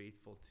who is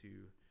faithful to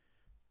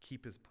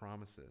keep his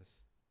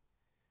promises.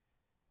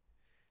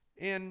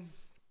 And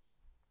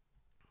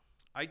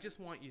I just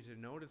want you to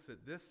notice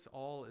that this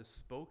all is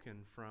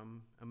spoken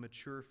from a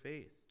mature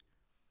faith.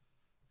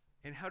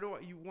 And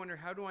you wonder,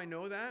 how do I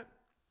know that?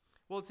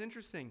 Well, it's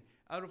interesting.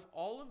 Out of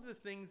all of the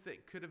things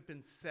that could have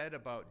been said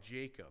about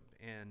Jacob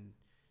and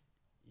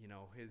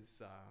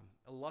his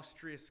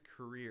illustrious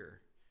career,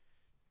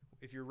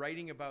 if you're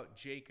writing about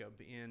Jacob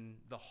in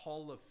the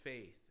Hall of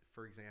Faith,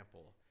 for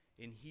example,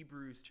 in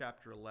Hebrews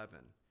chapter 11,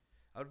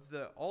 out of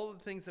all the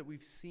things that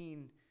we've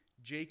seen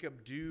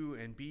Jacob do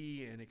and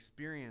be and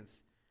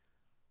experience,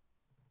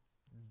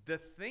 the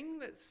thing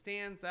that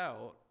stands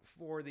out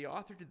for the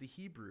author to the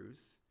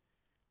Hebrews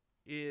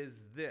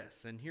is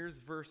this. And here's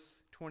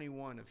verse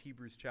 21 of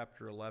Hebrews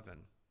chapter 11,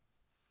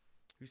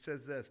 who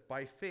says this: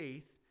 "By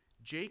faith,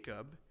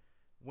 Jacob,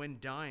 when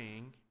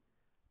dying,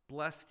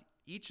 blessed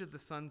each of the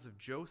sons of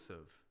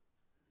Joseph,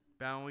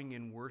 bowing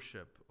in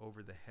worship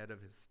over the head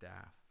of his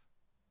staff."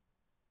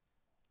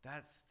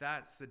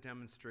 That's the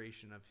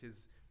demonstration of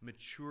his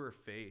mature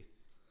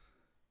faith.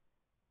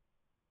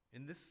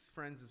 And this,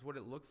 friends, is what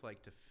it looks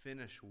like to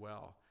finish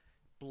well.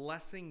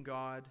 Blessing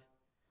God,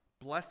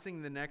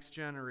 blessing the next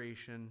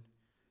generation,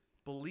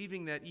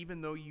 believing that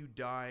even though you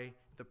die,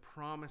 the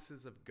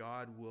promises of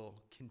God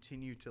will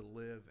continue to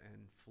live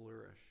and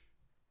flourish.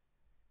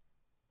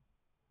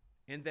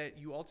 And that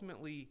you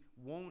ultimately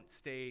won't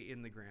stay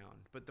in the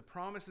ground. But the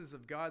promises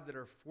of God that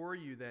are for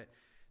you,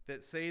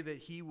 that say that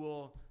he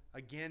will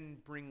again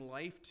bring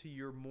life to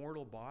your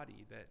mortal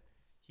body, that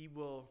he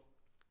will,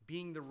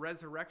 being the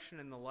resurrection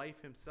and the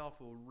life himself,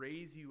 will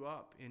raise you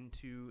up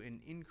into an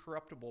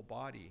incorruptible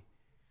body.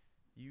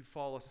 You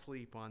fall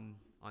asleep on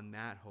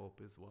that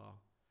hope as well.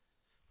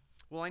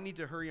 Well, I need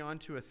to hurry on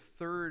to a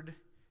third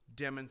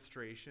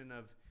demonstration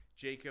of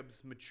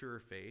Jacob's mature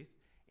faith,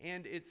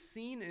 and it's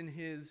seen in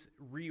his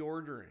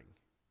reordering.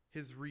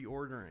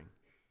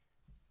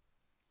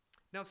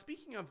 Now,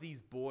 speaking of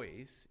these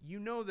boys, you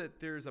know that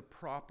there's a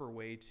proper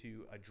way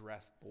to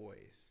address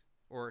boys,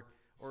 or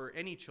or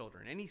any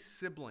children, any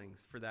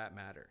siblings for that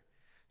matter.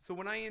 So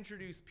when I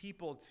introduce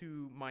people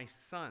to my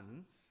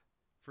sons,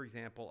 for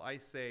example, I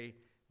say,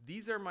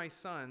 these are my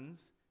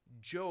sons,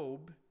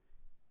 Job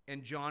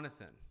and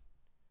Jonathan.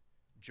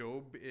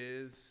 Job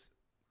is,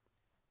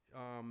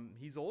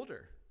 he's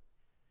older.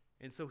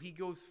 And so he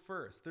goes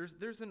first.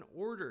 There's an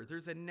order.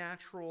 There's a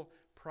natural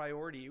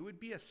priority. It would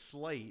be a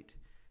slight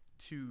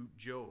to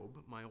Job,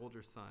 my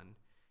older son,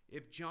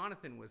 if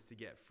Jonathan was to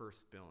get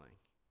first billing.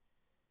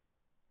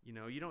 You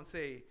know, you don't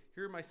say,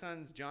 here are my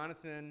sons,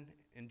 Jonathan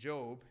and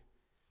Job.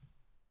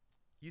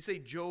 You say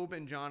Job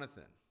and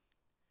Jonathan.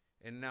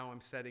 And now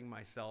I'm setting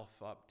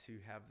myself up to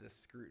have this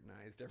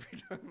scrutinized every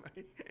time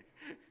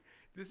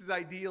This is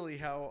ideally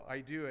how I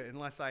do it,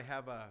 unless I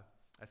have a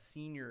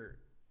senior,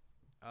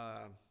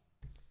 I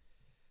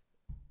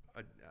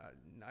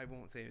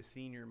won't say a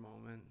senior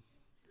moment.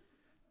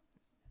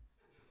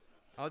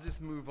 I'll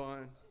just move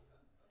on.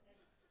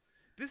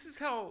 This is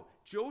how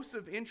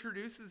Joseph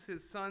introduces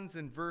his sons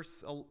in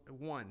verse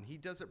 1. He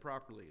does it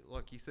properly.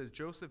 Look, he says,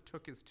 Joseph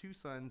took his two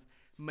sons,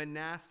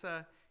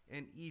 Manasseh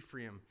and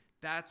Ephraim.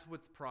 That's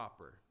what's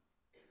proper.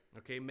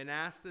 Okay,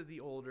 Manasseh the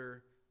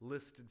older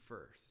listed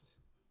first.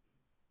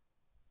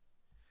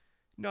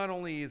 Not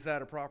only is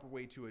that a proper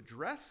way to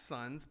address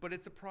sons, but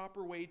it's a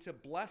proper way to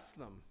bless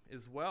them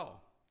as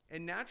well.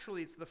 And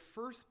naturally, it's the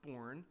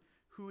firstborn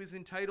who is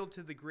entitled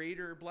to the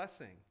greater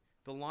blessing,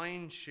 the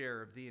lion's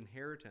share of the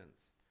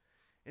inheritance.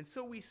 And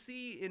so we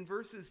see in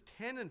verses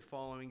 10 and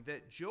following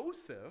that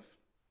Joseph,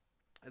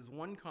 as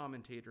one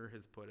commentator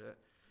has put it,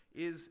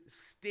 is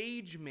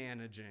stage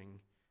managing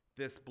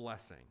this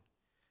blessing.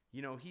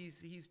 You know,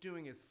 he's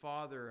doing his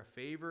father a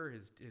favor.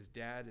 His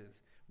dad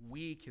is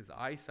weak. His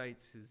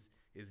eyesight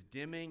is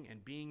dimming,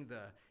 and being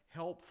the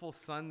helpful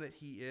son that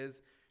he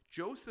is,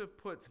 Joseph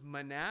puts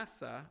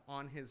Manasseh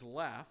on his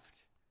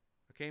left.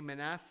 Okay,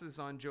 Manasseh's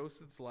on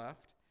Joseph's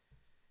left.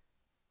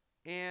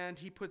 And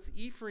he puts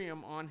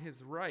Ephraim on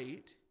his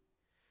right,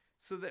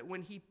 so that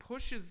when he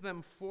pushes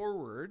them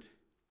forward,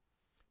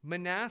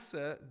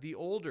 Manasseh, the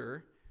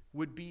older,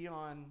 would be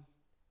on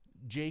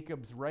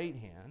Jacob's right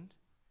hand,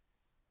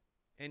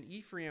 and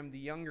Ephraim, the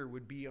younger,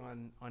 would be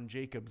on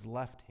Jacob's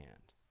left hand.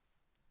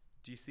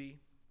 Do you see?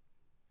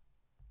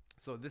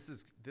 So this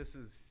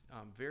is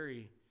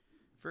very,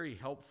 very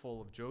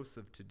helpful of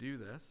Joseph to do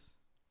this.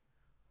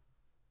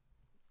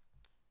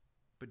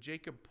 But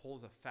Jacob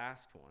pulls a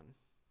fast one,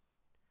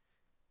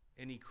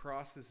 and he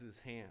crosses his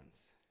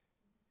hands,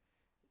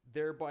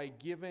 thereby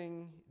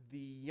giving the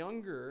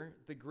younger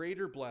the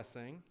greater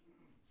blessing,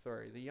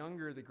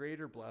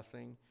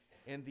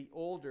 and the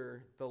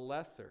older the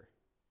lesser.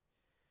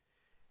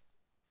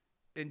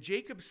 And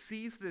Jacob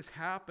sees this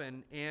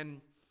happen,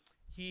 and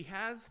he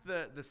has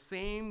the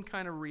same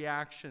kind of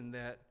reaction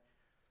that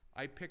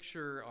I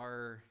picture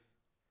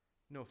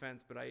no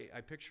offense, but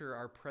I picture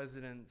our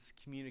president's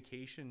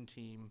communication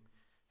team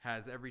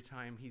has every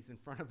time he's in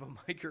front of a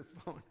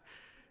microphone.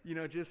 You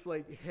know, just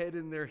like head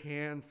in their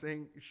hands,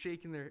 saying,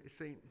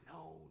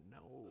 no,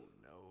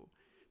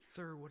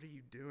 sir, what are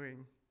you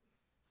doing?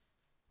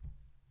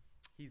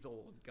 He's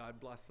old, God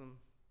bless him.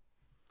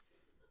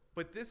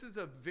 But this is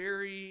a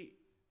very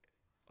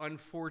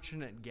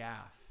unfortunate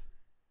gaffe.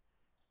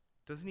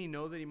 Doesn't he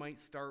know that he might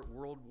start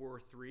World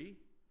War III?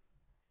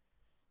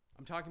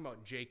 I'm talking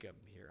about Jacob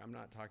here. I'm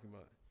talking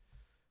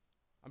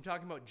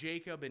about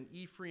Jacob and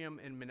Ephraim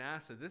and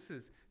Manasseh. This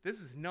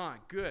is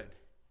not good.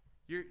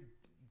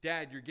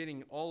 Dad, you're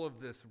getting all of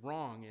this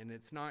wrong, and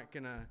it's not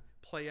going to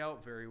play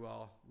out very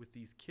well with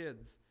these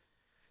kids.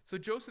 So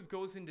Joseph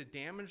goes into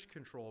damage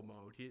control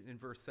mode in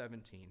verse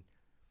 17.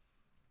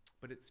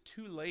 But it's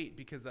too late,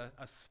 because a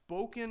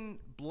spoken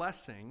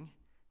blessing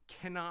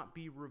cannot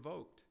be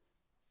revoked.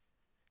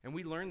 And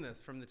we learn this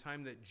from the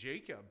time that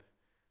Jacob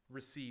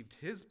received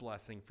his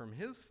blessing from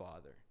his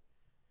father.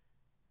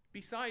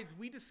 Besides,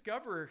 we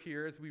discover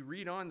here as we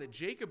read on that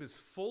Jacob is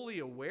fully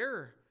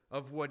aware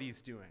of what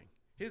he's doing.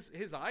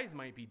 His eyes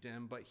might be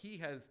dim, but he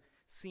has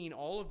seen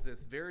all of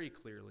this very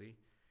clearly.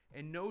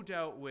 And no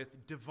doubt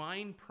with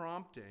divine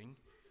prompting,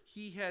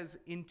 he has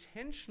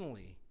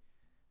intentionally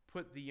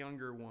put the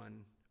younger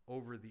one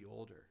over the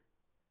older.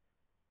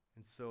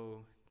 And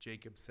so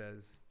Jacob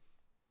says,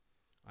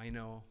 I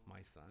know,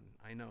 my son,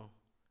 I know.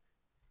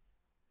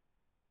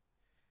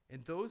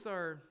 And those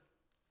are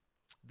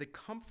the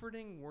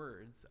comforting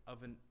words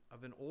of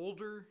an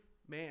older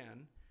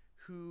man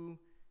who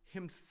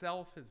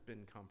himself has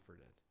been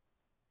comforted.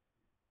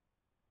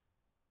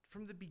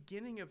 From the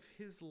beginning of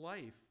his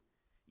life,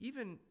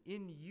 even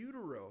in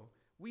utero,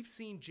 we've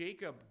seen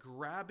Jacob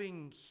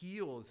grabbing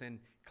heels and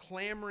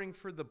clamoring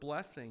for the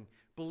blessing,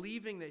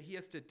 believing that he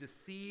has to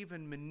deceive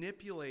and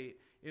manipulate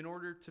in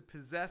order to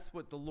possess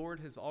what the Lord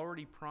has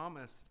already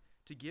promised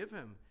to give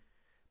him.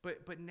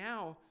 But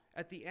now,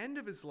 at the end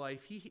of his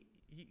life,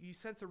 you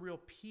sense a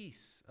real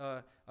peace,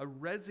 a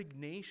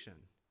resignation,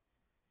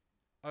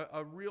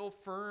 a real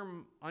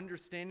firm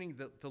understanding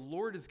that the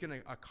Lord is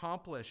going to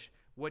accomplish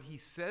what he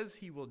says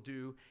he will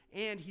do,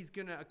 and he's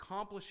going to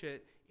accomplish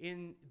it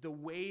in the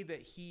way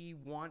that he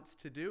wants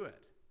to do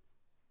it.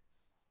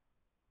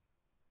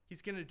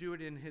 He's going to do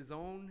it in his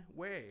own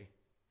way.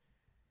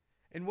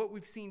 And what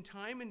we've seen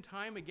time and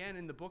time again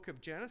in the book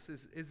of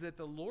Genesis is that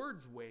the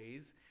Lord's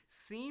ways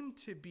seem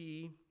to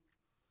be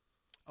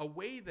a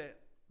way that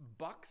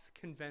bucks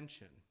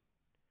convention,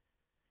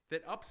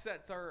 that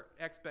upsets our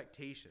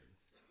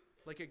expectations.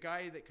 Like a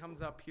guy that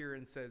comes up here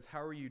and says,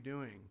 "How are you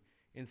doing?"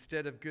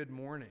 instead of "Good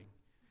morning."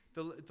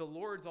 The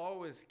Lord's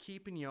always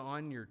keeping you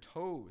on your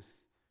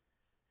toes.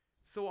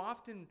 So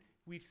often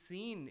we've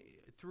seen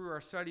through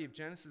our study of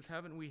Genesis,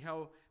 haven't we,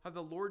 how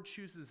the Lord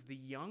chooses the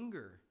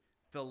younger,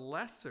 the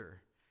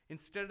lesser,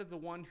 instead of the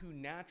one who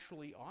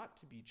naturally ought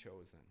to be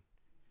chosen.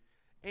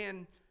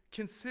 And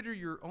consider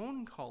your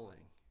own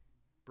calling,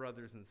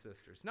 brothers and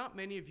sisters. Not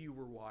many of you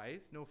were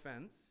wise, no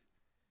offense,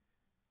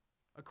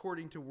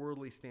 according to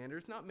worldly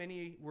standards. Not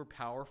many were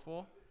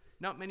powerful.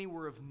 Not many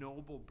were of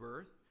noble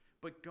birth.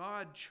 But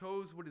God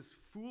chose what is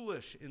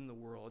foolish in the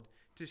world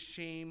to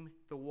shame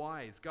the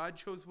wise. God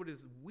chose what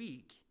is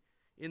weak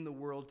in the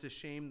world to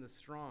shame the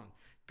strong.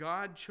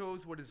 God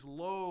chose what is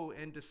low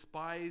and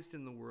despised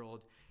in the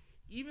world,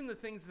 even the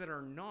things that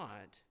are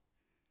not,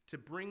 to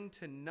bring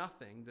to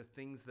nothing the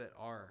things that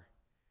are,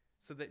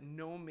 so that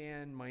no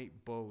man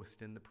might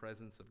boast in the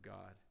presence of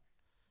God.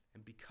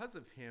 And because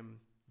of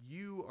him,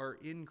 you are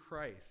in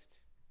Christ,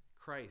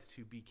 Christ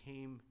who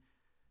became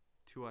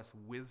to us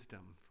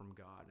wisdom from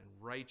God and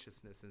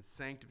righteousness and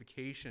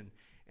sanctification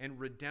and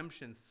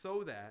redemption,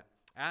 so that,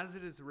 as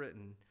it is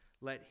written,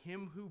 let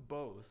him who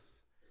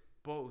boasts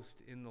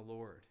boast in the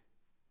Lord.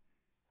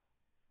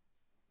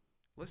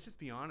 Let's just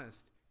be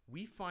honest.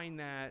 We find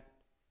that,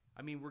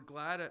 we're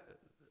glad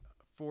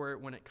for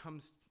it when it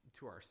comes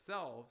to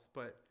ourselves,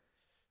 but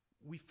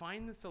we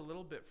find this a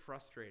little bit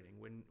frustrating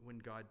when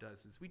God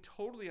does this. We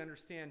totally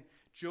understand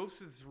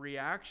Joseph's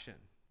reaction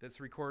that's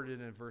recorded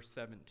in verse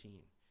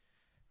 17,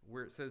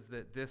 where it says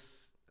that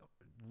this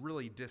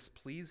really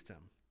displeased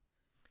him.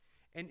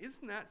 And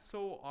isn't that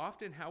so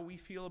often how we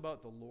feel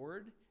about the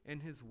Lord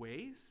and his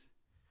ways?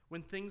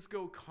 When things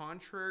go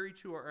contrary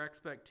to our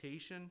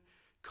expectation,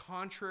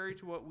 contrary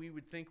to what we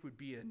would think would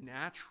be a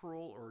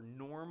natural or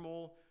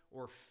normal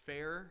or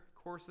fair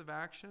course of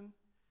action.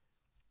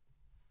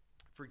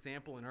 For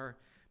example, in our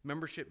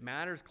Membership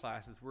Matters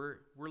classes, we're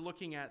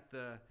looking at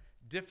the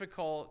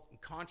difficult,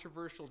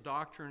 controversial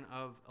doctrine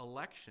of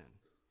election.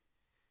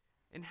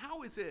 And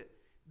how is it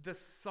the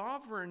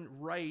sovereign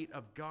right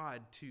of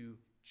God to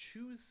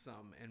choose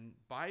some and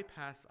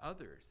bypass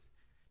others,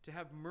 to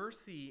have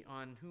mercy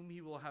on whom he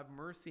will have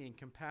mercy and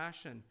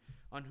compassion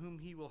on whom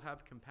he will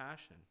have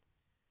compassion?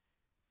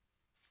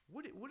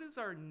 What is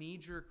our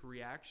knee-jerk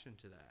reaction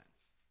to that?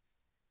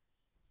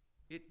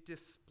 It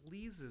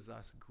displeases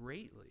us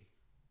greatly.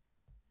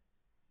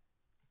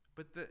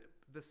 But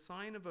the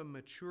sign of a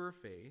mature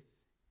faith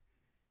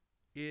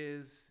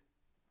is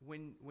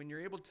when you're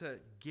able to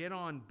get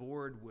on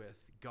board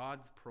with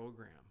God's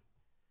program,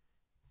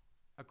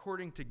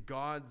 according to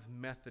God's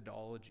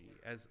methodology,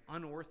 as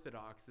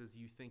unorthodox as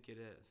you think it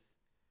is.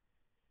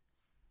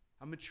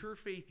 A mature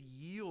faith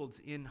yields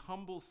in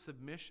humble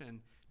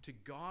submission to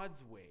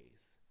God's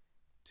ways,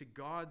 to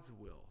God's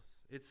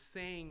wills. It's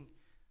saying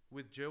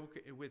with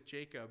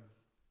Jacob,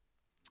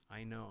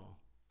 I know.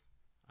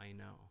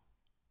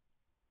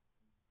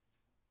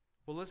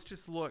 Well, let's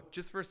just look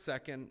just for a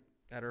second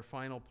at our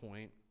final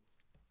point.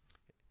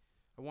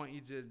 I want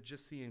you to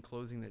just see in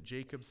closing that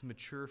Jacob's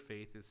mature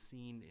faith is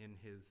seen in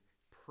his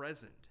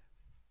present.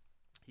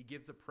 He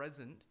gives a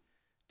present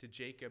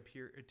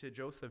to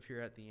Joseph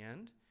here at the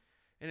end.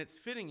 And it's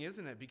fitting,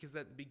 isn't it? Because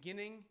at the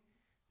beginning,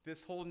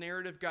 this whole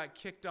narrative got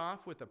kicked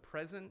off with a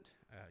present,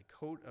 a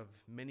coat of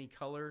many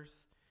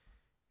colors.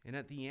 And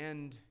at the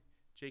end,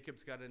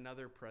 Jacob's got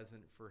another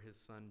present for his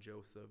son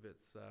Joseph.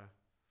 It's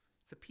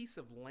a piece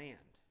of land.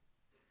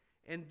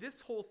 And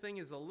this whole thing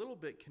is a little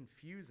bit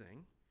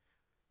confusing.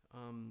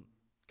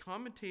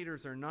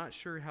 Commentators are not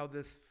sure how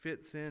this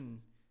fits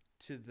in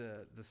to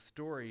the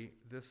story,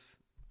 this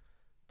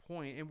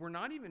point. And we're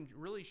not even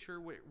really sure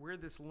where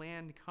this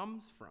land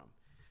comes from.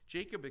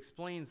 Jacob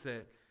explains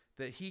that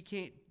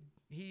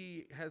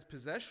he has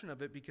possession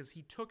of it because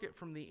he took it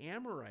from the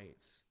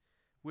Amorites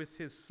with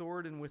his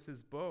sword and with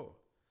his bow.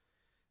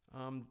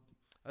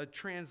 A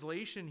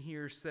translation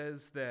here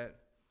says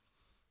that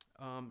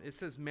it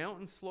says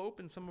mountain slope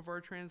in some of our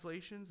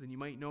translations, and you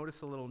might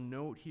notice a little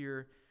note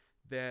here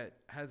that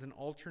has an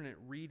alternate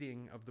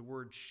reading of the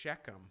word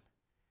Shechem.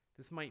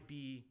 This might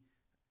be,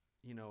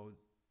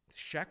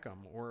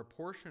 Shechem or a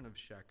portion of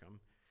Shechem.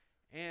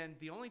 And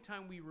the only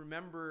time we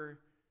remember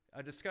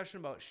a discussion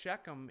about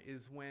Shechem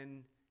is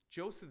when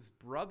Joseph's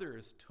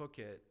brothers took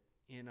it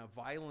in a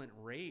violent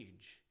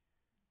rage,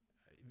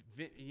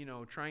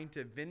 trying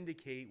to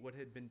vindicate what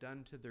had been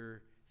done to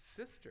their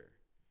sister.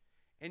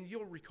 And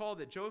you'll recall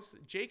that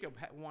Jacob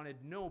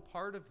wanted no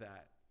part of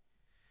that.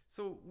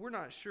 So we're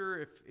not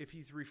sure if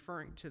he's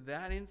referring to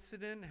that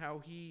incident, how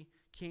he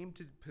came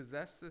to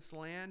possess this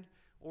land,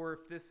 or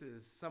if this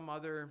is some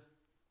other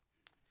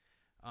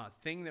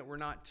thing that we're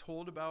not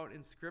told about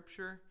in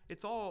Scripture.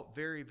 It's all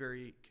very,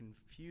 very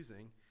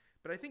confusing.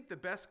 But I think the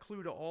best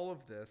clue to all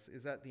of this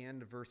is at the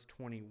end of verse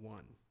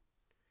 21.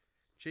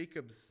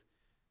 Jacob's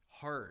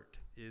heart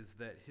is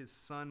that his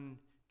son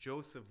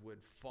Joseph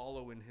would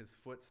follow in his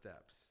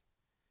footsteps,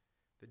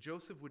 that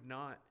Joseph would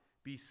not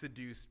be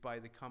seduced by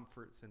the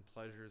comforts and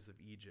pleasures of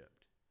Egypt,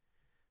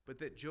 but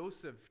that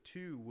Joseph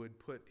too would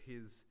put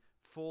his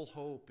full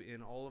hope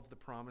in all of the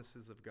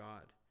promises of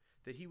God,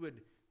 that he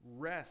would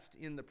rest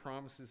in the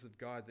promises of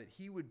God, that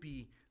he would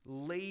be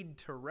laid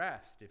to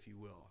rest, if you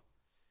will,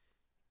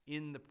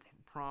 in the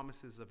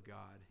promises of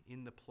God,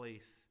 in the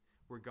place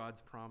where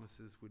God's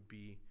promises would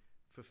be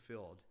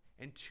fulfilled.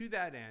 And to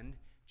that end,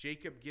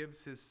 Jacob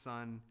gives his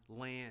son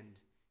land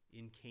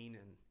in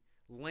Canaan,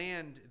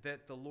 land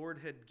that the Lord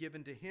had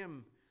given to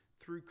him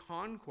through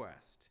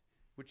conquest,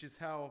 which is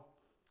how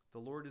the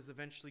Lord is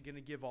eventually going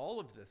to give all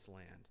of this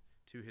land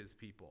to his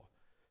people.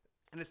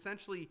 And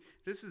essentially,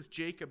 this is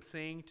Jacob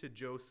saying to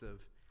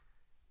Joseph,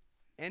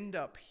 end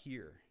up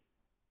here.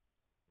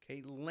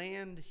 Okay,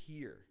 land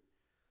here.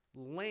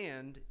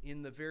 Land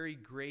in the very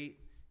great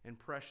and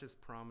precious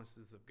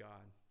promises of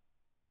God.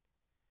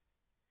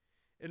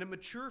 And a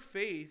mature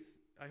faith,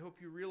 I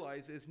hope you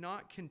realize, is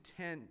not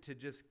content to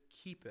just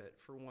keep it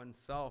for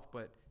oneself,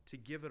 but to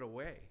give it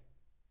away,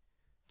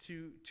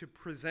 to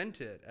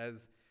present it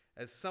as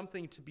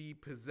something to be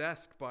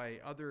possessed by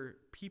other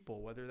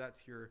people, whether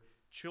that's your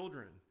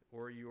children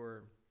or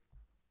your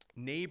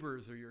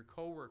neighbors or your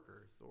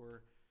coworkers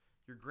or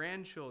your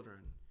grandchildren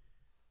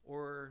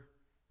or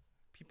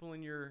people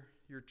in your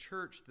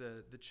church,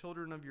 the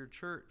children of your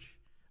church.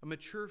 A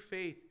mature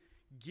faith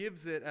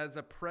gives it as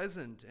a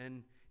present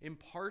and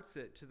imparts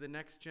it to the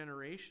next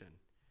generation.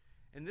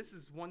 And this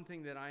is one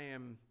thing that I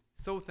am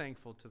so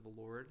thankful to the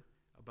Lord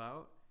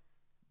about,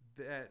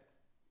 that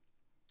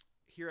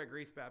here at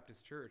Grace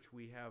Baptist Church,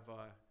 we have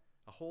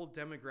a whole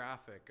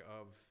demographic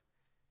of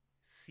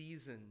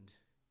seasoned,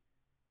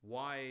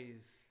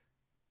 wise,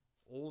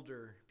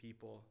 older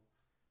people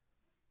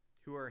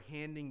who are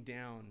handing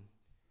down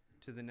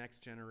to the next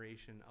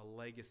generation a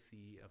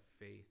legacy of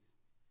faith.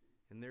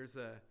 And theirs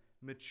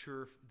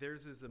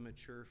is a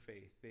mature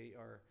faith. They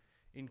are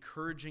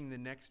encouraging the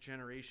next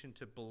generation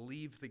to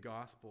believe the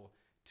gospel,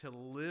 to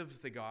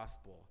live the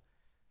gospel,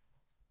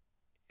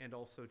 and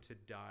also to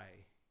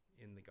die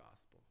in the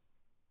gospel.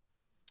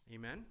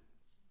 Amen?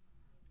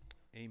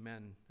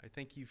 Amen. I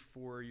thank you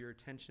for your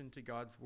attention to God's word.